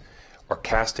arguments are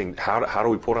casting, how do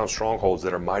we pull down strongholds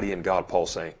that are mighty in God,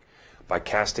 Paul's saying? By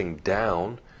casting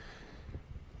down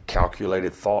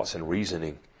calculated thoughts and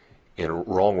reasoning and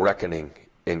wrong reckoning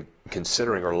and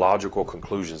considering our logical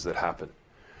conclusions that happen.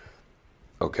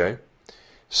 Okay?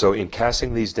 So in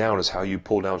casting these down is how you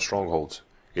pull down strongholds.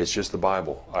 It's just the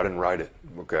Bible. I didn't write it.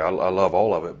 Okay, I love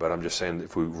all of it, but I'm just saying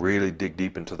if we really dig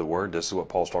deep into the Word, this is what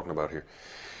Paul's talking about here.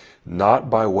 Not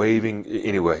by waving,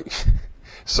 anyway,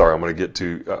 sorry, I'm going to get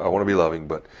to, I want to be loving,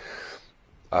 but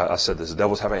I said this, the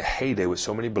devil's having a heyday with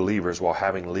so many believers while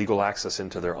having legal access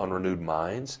into their unrenewed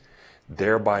minds,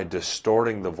 thereby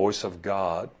distorting the voice of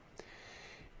God,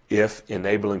 if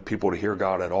enabling people to hear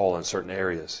God at all in certain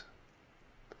areas.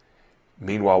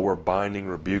 Meanwhile, we're binding,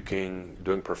 rebuking,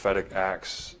 doing prophetic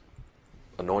acts,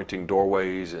 anointing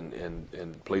doorways,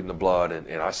 and pleading the blood.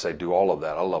 And I say do all of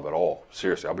that. I love it all.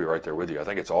 Seriously, I'll be right there with you. I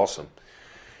think it's awesome.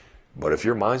 But if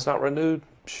your mind's not renewed,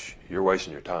 you're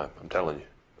wasting your time. I'm telling you.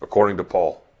 According to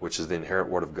Paul, which is the inherent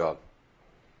word of God.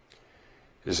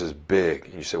 This is big.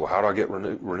 And you say, well, how do I get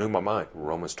renew my mind?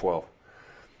 Romans 12.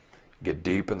 Get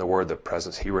deep in the Word, the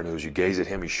presence He renews. You gaze at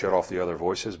Him, you shut off the other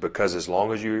voices, because as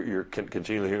long as you're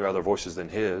continually hearing other voices than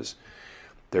His,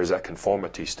 there's that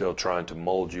conformity still trying to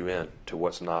mold you in to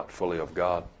what's not fully of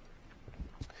God.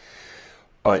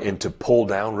 And to pull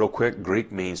down, real quick,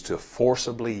 Greek means to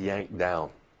forcibly yank down,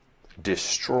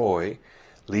 destroy,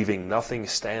 leaving nothing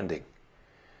standing,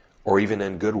 or even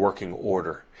in good working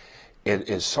order.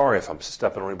 And sorry if I'm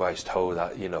stepping on anybody's toes.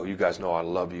 You guys know I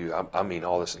love you. I mean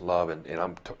all this in love, and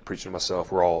I'm preaching to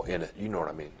myself. We're all in it. You know what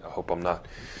I mean. I hope I'm not.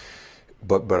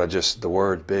 But the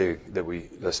word big that we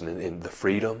listen in the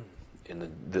freedom,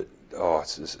 in I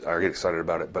get excited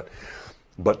about it.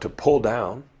 But to pull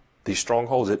down these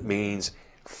strongholds, it means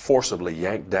forcibly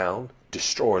yank down,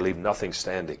 destroy, leave nothing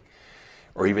standing,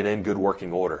 or even in good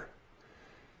working order.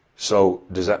 So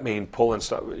does that mean pull and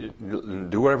stuff?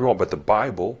 Do whatever you want. But the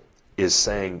Bible is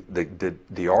saying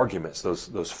the arguments,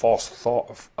 those false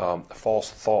thoughts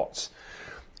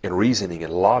and reasoning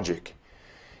and logic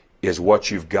is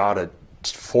what you've got to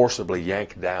forcibly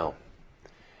yank down.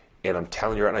 And I'm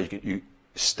telling you right now, you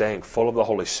staying full of the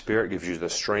Holy Spirit gives you the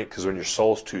strength, because when your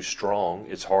soul's too strong,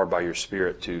 it's hard by your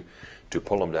Spirit to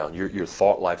pull them down. Your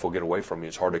thought life will get away from you.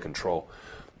 It's hard to control.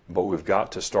 But we've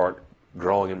got to start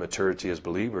growing in maturity as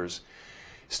believers,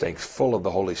 staying full of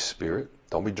the Holy Spirit.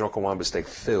 Don't be drunk on wine, but stay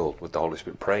filled with the Holy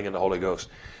Spirit, praying in the Holy Ghost,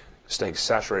 staying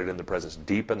saturated in the presence,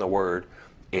 deep in the Word.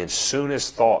 And soon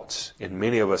as thoughts, and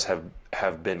many of us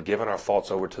have been given our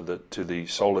thoughts over to the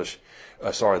soulish,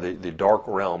 the dark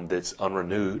realm that's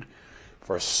unrenewed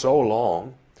for so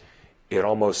long, it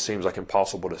almost seems like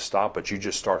impossible to stop, but you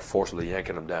just start forcibly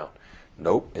yanking them down.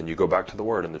 Nope, and you go back to the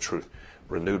Word and the truth.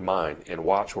 Renewed mind, and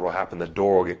watch what will happen. The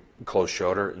door will get closed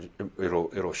shorter,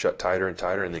 it'll shut tighter and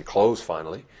tighter, and then close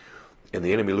finally. And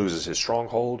the enemy loses his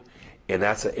stronghold, and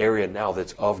that's an area now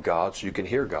that's of God, so you can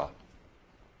hear God.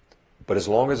 But as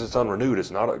long as it's unrenewed,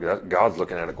 it's not God's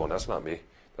looking at it going, that's not me,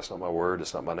 that's not my word,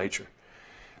 that's not my nature.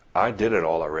 I did it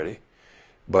all already.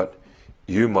 But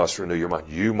you must renew your mind.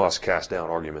 You must cast down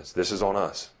arguments. This is on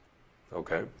us.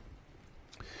 Okay?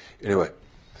 Anyway,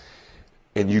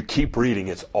 and you keep reading,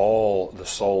 it's all the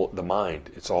soul, the mind,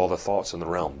 it's all the thoughts in the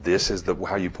realm. This is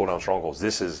how you pull down strongholds.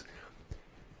 This is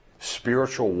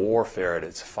spiritual warfare at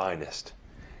its finest.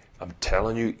 I'm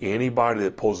telling you, anybody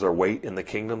that pulls their weight in the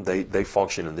kingdom, they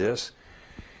function in this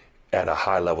at a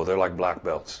high level. They're like black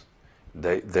belts.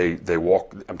 They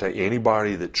walk. I'm telling you,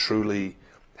 anybody that truly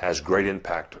has great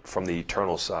impact from the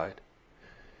eternal side.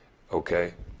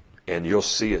 Okay, and you'll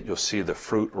see it. You'll see the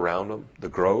fruit around them, the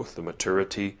growth, the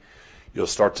maturity. You'll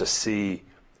start to see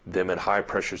them in high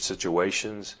pressure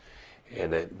situations,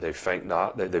 and they faint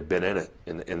not. They've been in it,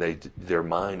 and their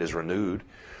mind is renewed.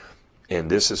 And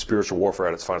this is spiritual warfare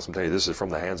at its finest. I'm telling you, this is from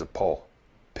the hands of Paul,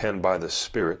 penned by the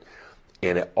Spirit.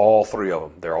 And all three of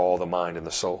them, they're all the mind and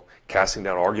the soul. Casting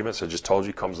down arguments, I just told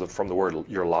you, comes from the word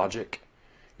your logic,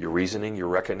 your reasoning, your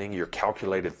reckoning, your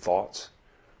calculated thoughts.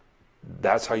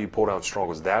 That's how you pull down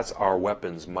strongholds. That's our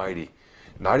weapons, mighty.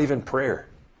 Not even prayer.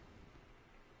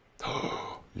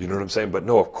 You know what I'm saying? But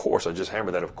no, of course, I just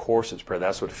hammered that. Of course it's prayer.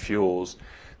 That's what fuels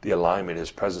the alignment,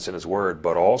 His presence in His Word.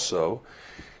 But also,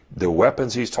 the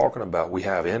weapons He's talking about we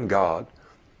have in God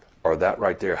are that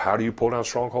right there. How do you pull down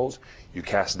strongholds? You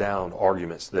cast down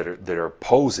arguments that are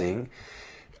opposing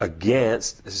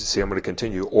against, see, I'm going to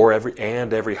continue, or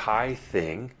every high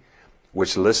thing,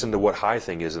 which, listen to what high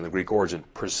thing is in the Greek origin,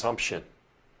 presumption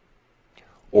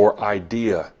or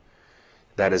idea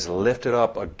that is lifted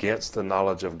up against the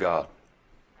knowledge of God.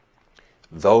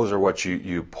 Those are what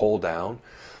you pull down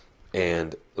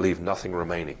and leave nothing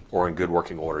remaining or in good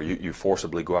working order. You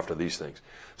forcibly go after these things.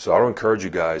 So I would encourage you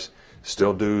guys,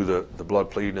 still do the blood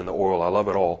pleading and the oil. I love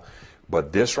it all.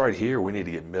 But this right here, we need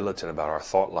to get militant about our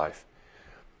thought life.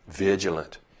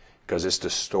 Vigilant. Because it's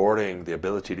distorting the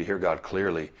ability to hear God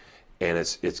clearly. And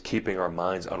it's keeping our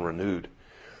minds unrenewed.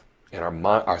 And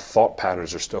our thought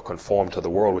patterns are still conformed to the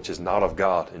world, which is not of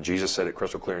God. And Jesus said it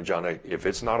crystal clear in John 8. If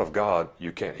it's not of God,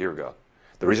 you can't hear God.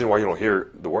 The reason why you don't hear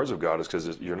the words of God is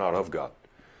because you're not of God.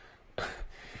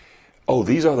 Oh,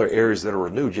 these other areas that are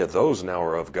renewed, yeah, those now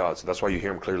are of God. So that's why you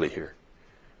hear them clearly here.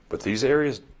 But these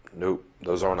areas, nope,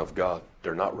 those aren't of God.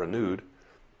 They're not renewed.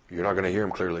 You're not going to hear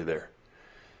them clearly there.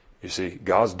 You see,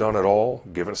 God's done it all,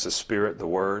 given us the Spirit, the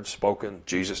Word, spoken.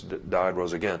 Jesus died,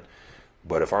 rose again.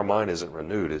 But if our mind isn't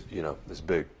renewed, it's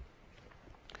big.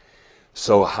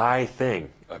 So high thing,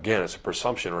 again, it's a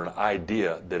presumption or an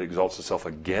idea that exalts itself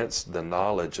against the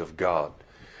knowledge of God.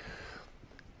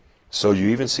 So you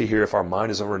even see here, if our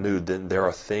mind is unrenewed, then there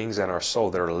are things in our soul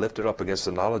that are lifted up against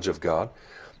the knowledge of God.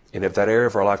 And if that area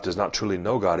of our life does not truly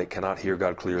know God, it cannot hear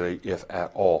God clearly, if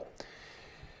at all.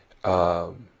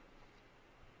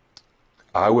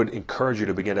 I would encourage you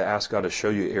to begin to ask God to show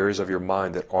you areas of your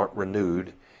mind that aren't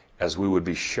renewed, as we would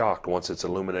be shocked once it's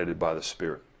illuminated by the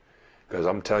Spirit. Because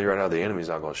I'm telling you right now, the enemy's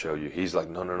not going to show you. He's like,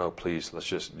 no, please, let's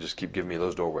just keep giving me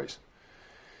those doorways.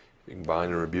 You can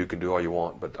bind and rebuke and do all you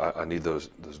want, but I need those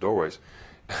doorways.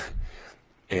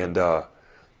 And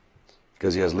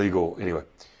because he has legal, anyway.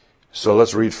 So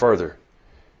let's read further.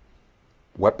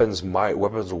 Weapons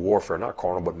of warfare, not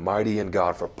carnal, but mighty in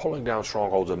God for pulling down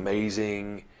strongholds.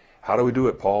 Amazing. How do we do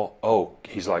it, Paul? Oh,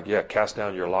 he's like, yeah, cast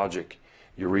down your logic,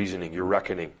 your reasoning, your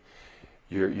reckoning,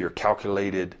 your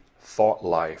calculated thought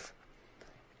life,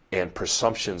 and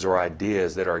presumptions or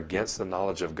ideas that are against the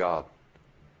knowledge of God.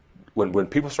 When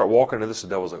people start walking into this, the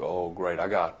devil's like, oh, great, I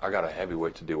got a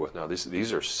heavyweight to deal with now.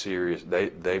 These are serious.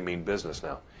 They mean business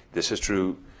now. This is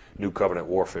true new covenant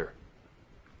warfare.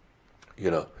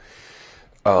 And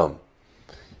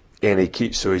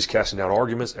he's casting down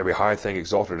arguments, every high thing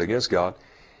exalted against God.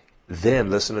 Then,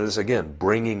 listen to this again,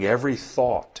 bringing every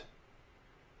thought,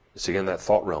 it's again that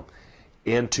thought realm,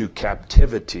 into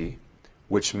captivity,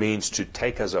 which means to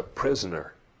take as a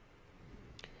prisoner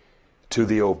to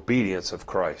the obedience of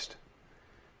Christ.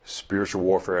 Spiritual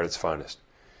warfare at its finest.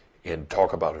 And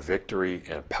talk about victory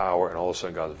and power, and all of a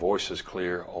sudden God's voice is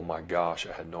clear. Oh my gosh,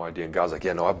 I had no idea. And God's like,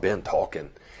 yeah, no, I've been talking.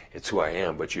 It's who I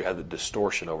am, but you had the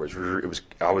distortion over it.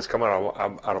 I was coming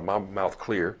out of my mouth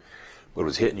clear, but it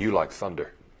was hitting you like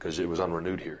thunder because it was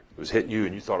unrenewed here. It was hitting you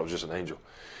and you thought it was just an angel,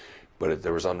 but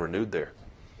there was unrenewed there.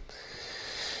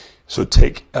 So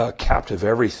take captive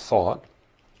every thought.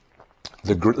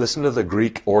 Listen to the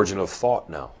Greek origin of thought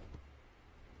now.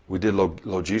 We did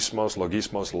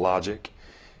logismos, logic.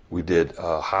 We did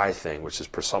high thing, which is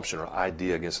presumption or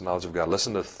idea against the knowledge of God.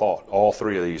 Listen to thought. All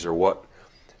three of these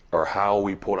are how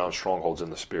we pull down strongholds in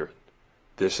the Spirit.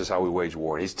 This is how we wage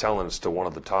war. And he's telling us to one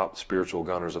of the top spiritual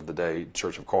gunners of the day,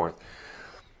 Church of Corinth.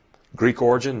 Greek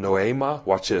origin, noema,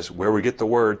 watch this, where we get the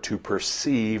word to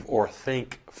perceive or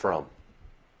think from.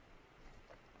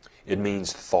 It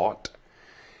means thought,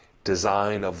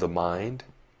 design of the mind.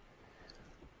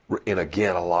 And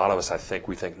again, a lot of us,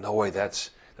 we think, no way,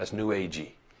 that's New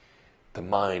Agey. The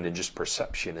mind and just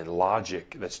perception and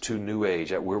logic, that's too New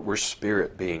Age. We're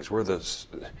spirit beings.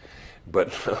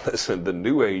 But listen, the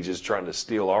New Age is trying to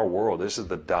steal our world. This is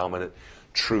the dominant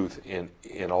truth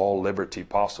in all liberty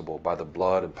possible by the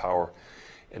blood and power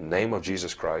and name of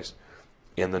Jesus Christ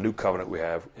in the new covenant we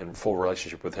have in full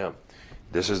relationship with Him.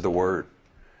 This is the Word.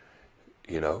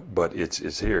 But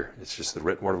it's here. It's just the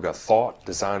written Word of God. Thought,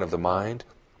 design of the mind,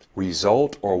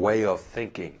 result or way of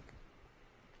thinking.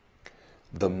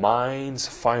 The mind's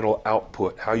final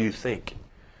output, how you think.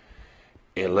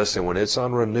 And listen, when it's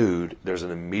unrenewed, there's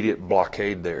an immediate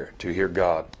blockade there to hear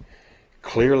God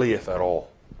clearly, if at all,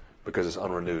 because it's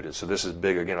unrenewed. And so this is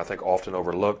big, again, I think often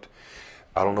overlooked.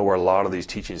 I don't know where a lot of these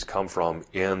teachings come from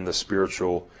in the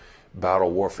spiritual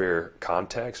battle warfare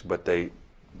context, but and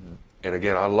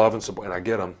again, I love and support, and I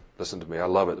get them. Listen to me, I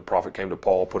love it. The prophet came to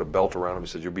Paul, put a belt around him, he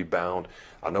said, you'll be bound.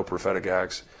 I know prophetic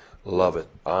acts. Love it.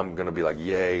 I'm going to be like,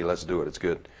 yay, let's do it. It's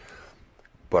good.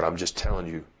 But I'm just telling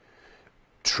you,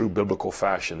 true biblical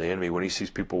fashion, the enemy, when he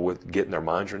sees people getting their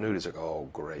minds renewed, he's like, oh,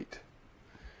 great.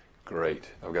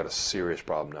 Great. I've got a serious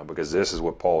problem now, because this is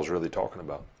what Paul's really talking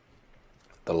about.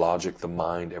 The logic, the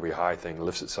mind, every high thing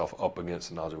lifts itself up against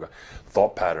the knowledge of God.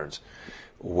 Thought patterns,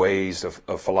 ways of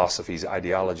philosophies,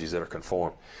 ideologies that are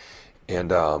conformed. And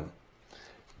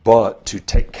but to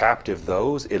take captive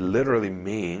those, it literally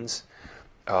means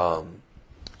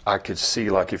I could see,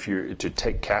 like, if you're to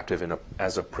take captive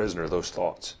as a prisoner those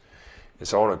thoughts. And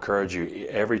so I want to encourage you,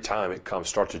 every time it comes,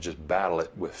 start to just battle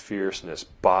it with fierceness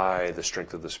by the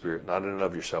strength of the Spirit, not in and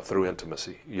of yourself, through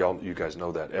intimacy. You guys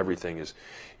know that. Everything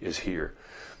is here.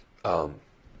 But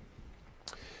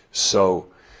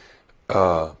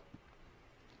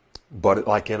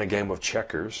like in a game of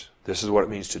checkers, this is what it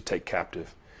means to take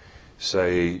captive.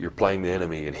 Say you're playing the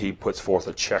enemy and he puts forth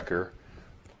a checker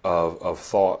of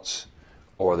thoughts,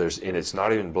 and it's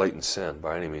not even blatant sin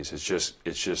by any means. It's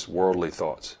just worldly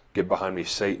thoughts. Get behind me,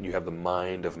 Satan. You have the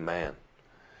mind of man.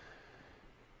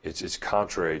 It's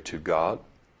contrary to God.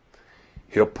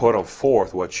 He'll put them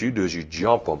forth. What you do is you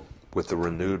jump them with the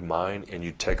renewed mind, and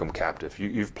you take them captive.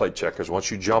 You've played checkers. Once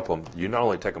you jump them, you not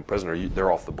only take them prisoner,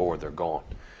 they're off the board. They're gone.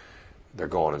 They're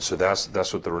gone. And so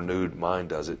that's what the renewed mind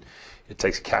does. It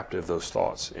takes captive those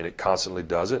thoughts, and it constantly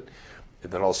does it.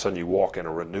 And then all of a sudden you walk in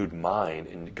a renewed mind,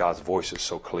 and God's voice is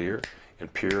so clear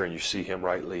and pure, and you see Him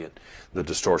rightly, and the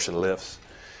distortion lifts.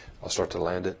 I'll start to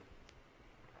land it.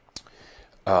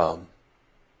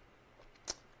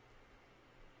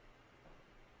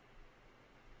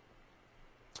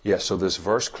 So this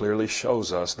verse clearly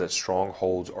shows us that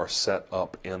strongholds are set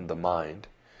up in the mind.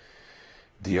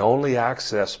 The only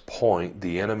access point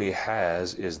the enemy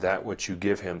has is that which you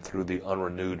give him through the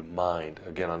unrenewed mind.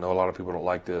 Again, I know a lot of people don't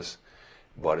like this,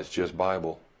 but it's just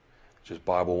Bible. Just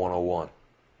Bible 101.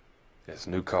 It's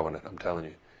New Covenant, I'm telling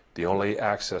you. The only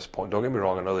access point, don't get me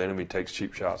wrong, I know the enemy takes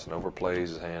cheap shots and overplays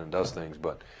his hand and does things,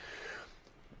 but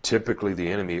typically the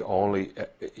enemy the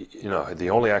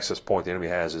only access point the enemy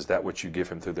has is that which you give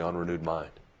him through the unrenewed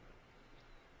mind.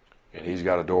 And he's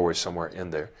got a doorway somewhere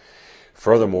in there.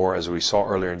 Furthermore, as we saw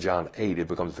earlier in John 8, it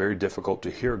becomes very difficult to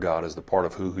hear God as the part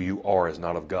of who you are is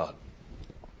not of God.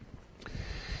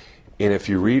 And if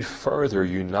you read further,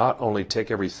 you not only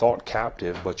take every thought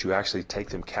captive, but you actually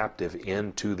take them captive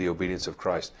into the obedience of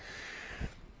Christ.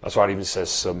 That's why it even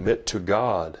says, submit to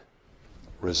God,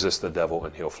 resist the devil,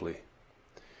 and he'll flee.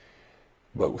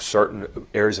 But with certain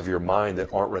areas of your mind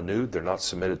that aren't renewed, they're not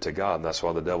submitted to God, and that's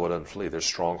why the devil doesn't flee. There's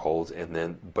strongholds,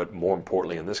 but more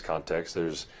importantly in this context,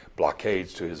 there's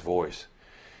blockades to his voice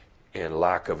and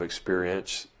lack of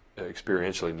experientially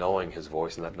knowing his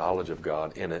voice and that knowledge of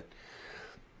God in it,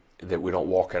 that we don't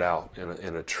walk it out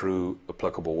in a true,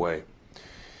 applicable way.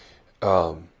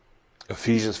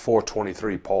 Ephesians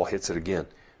 4:23, Paul hits it again.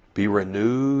 Be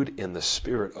renewed in the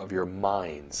spirit of your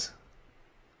minds.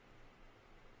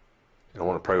 And I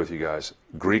want to pray with you guys.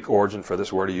 Greek origin for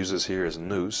this word he uses here is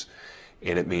nous,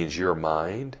 and it means your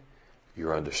mind,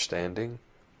 your understanding,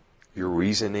 your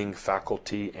reasoning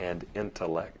faculty, and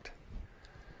intellect.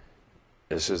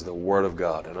 This is the Word of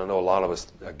God. And I know a lot of us,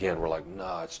 again, we're like,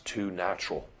 nah, it's too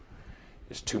natural.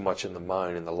 It's too much in the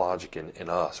mind and the logic in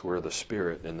us. We're the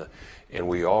spirit, and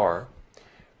we are.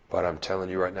 But I'm telling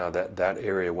you right now that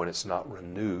area, when it's not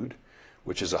renewed,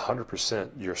 which is 100%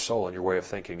 your soul and your way of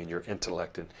thinking and your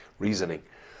intellect and reasoning,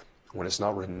 when it's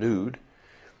not renewed,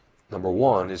 number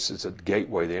one, it's a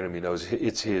gateway. The enemy knows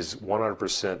it's his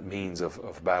 100% means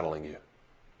of battling you.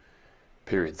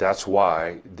 Period. That's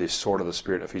why the sword of the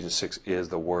Spirit, Ephesians 6, is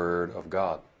the Word of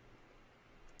God.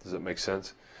 Does that make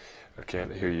sense? I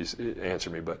can't hear you answer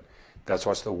me, but that's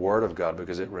why it's the Word of God,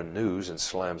 because it renews and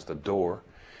slams the door,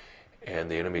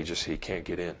 and the enemy he can't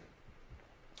get in.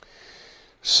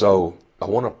 So I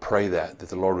want to pray that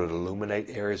the Lord would illuminate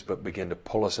areas, but begin to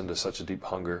pull us into such a deep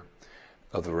hunger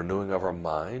of the renewing of our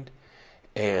mind.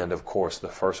 And of course, the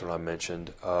first one I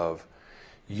mentioned of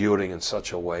yielding in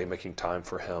such a way, making time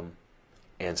for Him,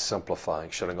 and simplifying,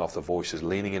 shutting off the voices,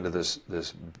 leaning into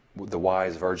the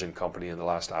wise virgin company in the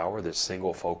last hour that's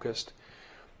single focused,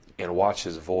 and watch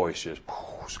His voice just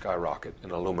skyrocket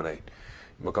and illuminate,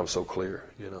 and become so clear,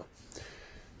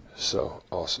 So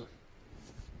awesome.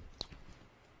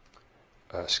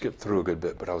 Skipped through a good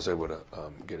bit, but I was able to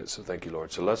get it. So thank you,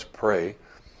 Lord. So let's pray,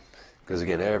 because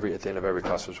again, at the end of every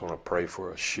class, I just want to pray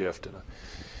for a shift and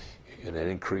an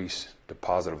increase,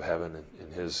 deposit of heaven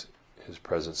in His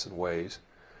presence and ways.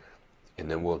 And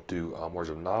then we'll do words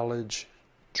of knowledge,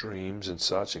 dreams and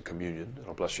such, and communion. And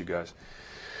I'll bless you guys.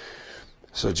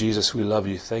 So Jesus, we love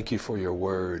you. Thank you for your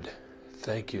word.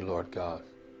 Thank you, Lord God.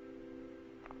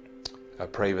 I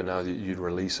pray even now that you'd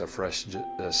release a fresh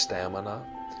stamina,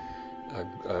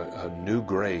 a new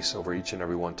grace over each and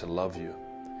every one to love you,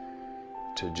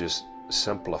 to just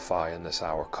simplify in this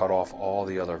hour, cut off all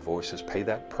the other voices, pay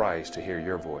that price to hear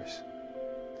your voice,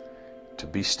 to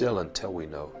be still until we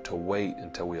know, to wait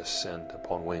until we ascend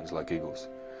upon wings like eagles.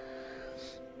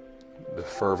 The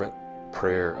fervent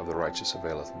prayer of the righteous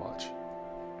availeth much.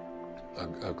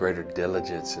 a greater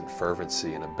diligence and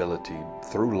fervency and ability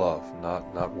through love,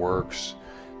 not works,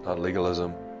 not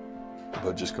legalism,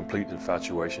 but just complete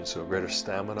infatuation. So greater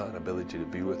stamina and ability to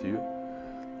be with you.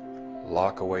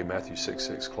 Lock away Matthew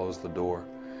 6:6, close the door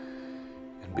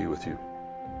and be with you,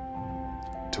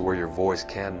 to where your voice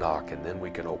can knock and then we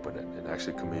can open it and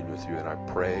actually commune with you. And I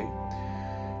pray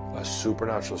a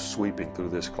supernatural sweeping through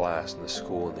this class and the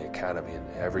school and the academy and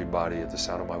everybody at the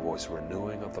sound of my voice,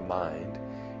 renewing of the mind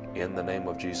in the name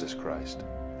of Jesus Christ.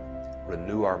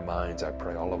 Renew our minds, I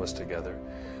pray, all of us together.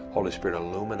 Holy Spirit,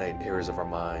 illuminate areas of our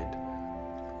mind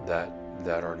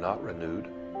that are not renewed.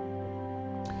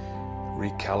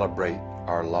 Recalibrate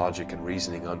our logic and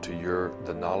reasoning unto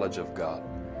the knowledge of God,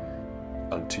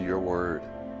 unto your word.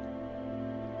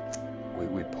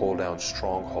 We pull down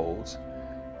strongholds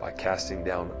by casting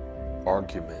down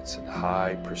arguments and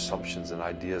high presumptions and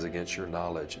ideas against your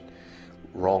knowledge, and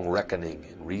wrong reckoning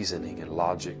and reasoning and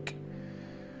logic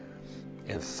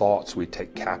and thoughts we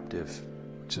take captive,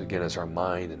 which again is our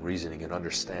mind and reasoning and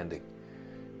understanding.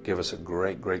 Give us a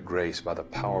great, great grace by the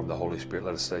power of the Holy Spirit.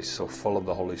 Let us stay so full of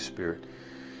the Holy Spirit.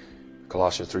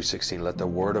 Colossians 3:16, let the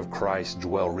word of Christ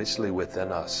dwell richly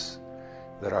within us,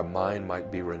 that our mind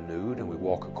might be renewed and we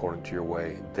walk according to your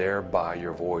way, thereby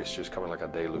your voice just coming like a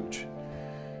deluge.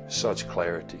 Such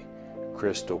clarity,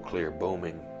 crystal clear,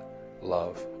 booming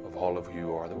love of all of who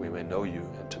you are, that we may know you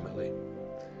intimately.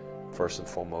 First and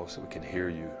foremost, that we can hear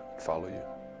you and follow you.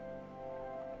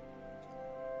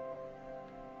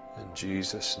 In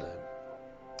Jesus' name.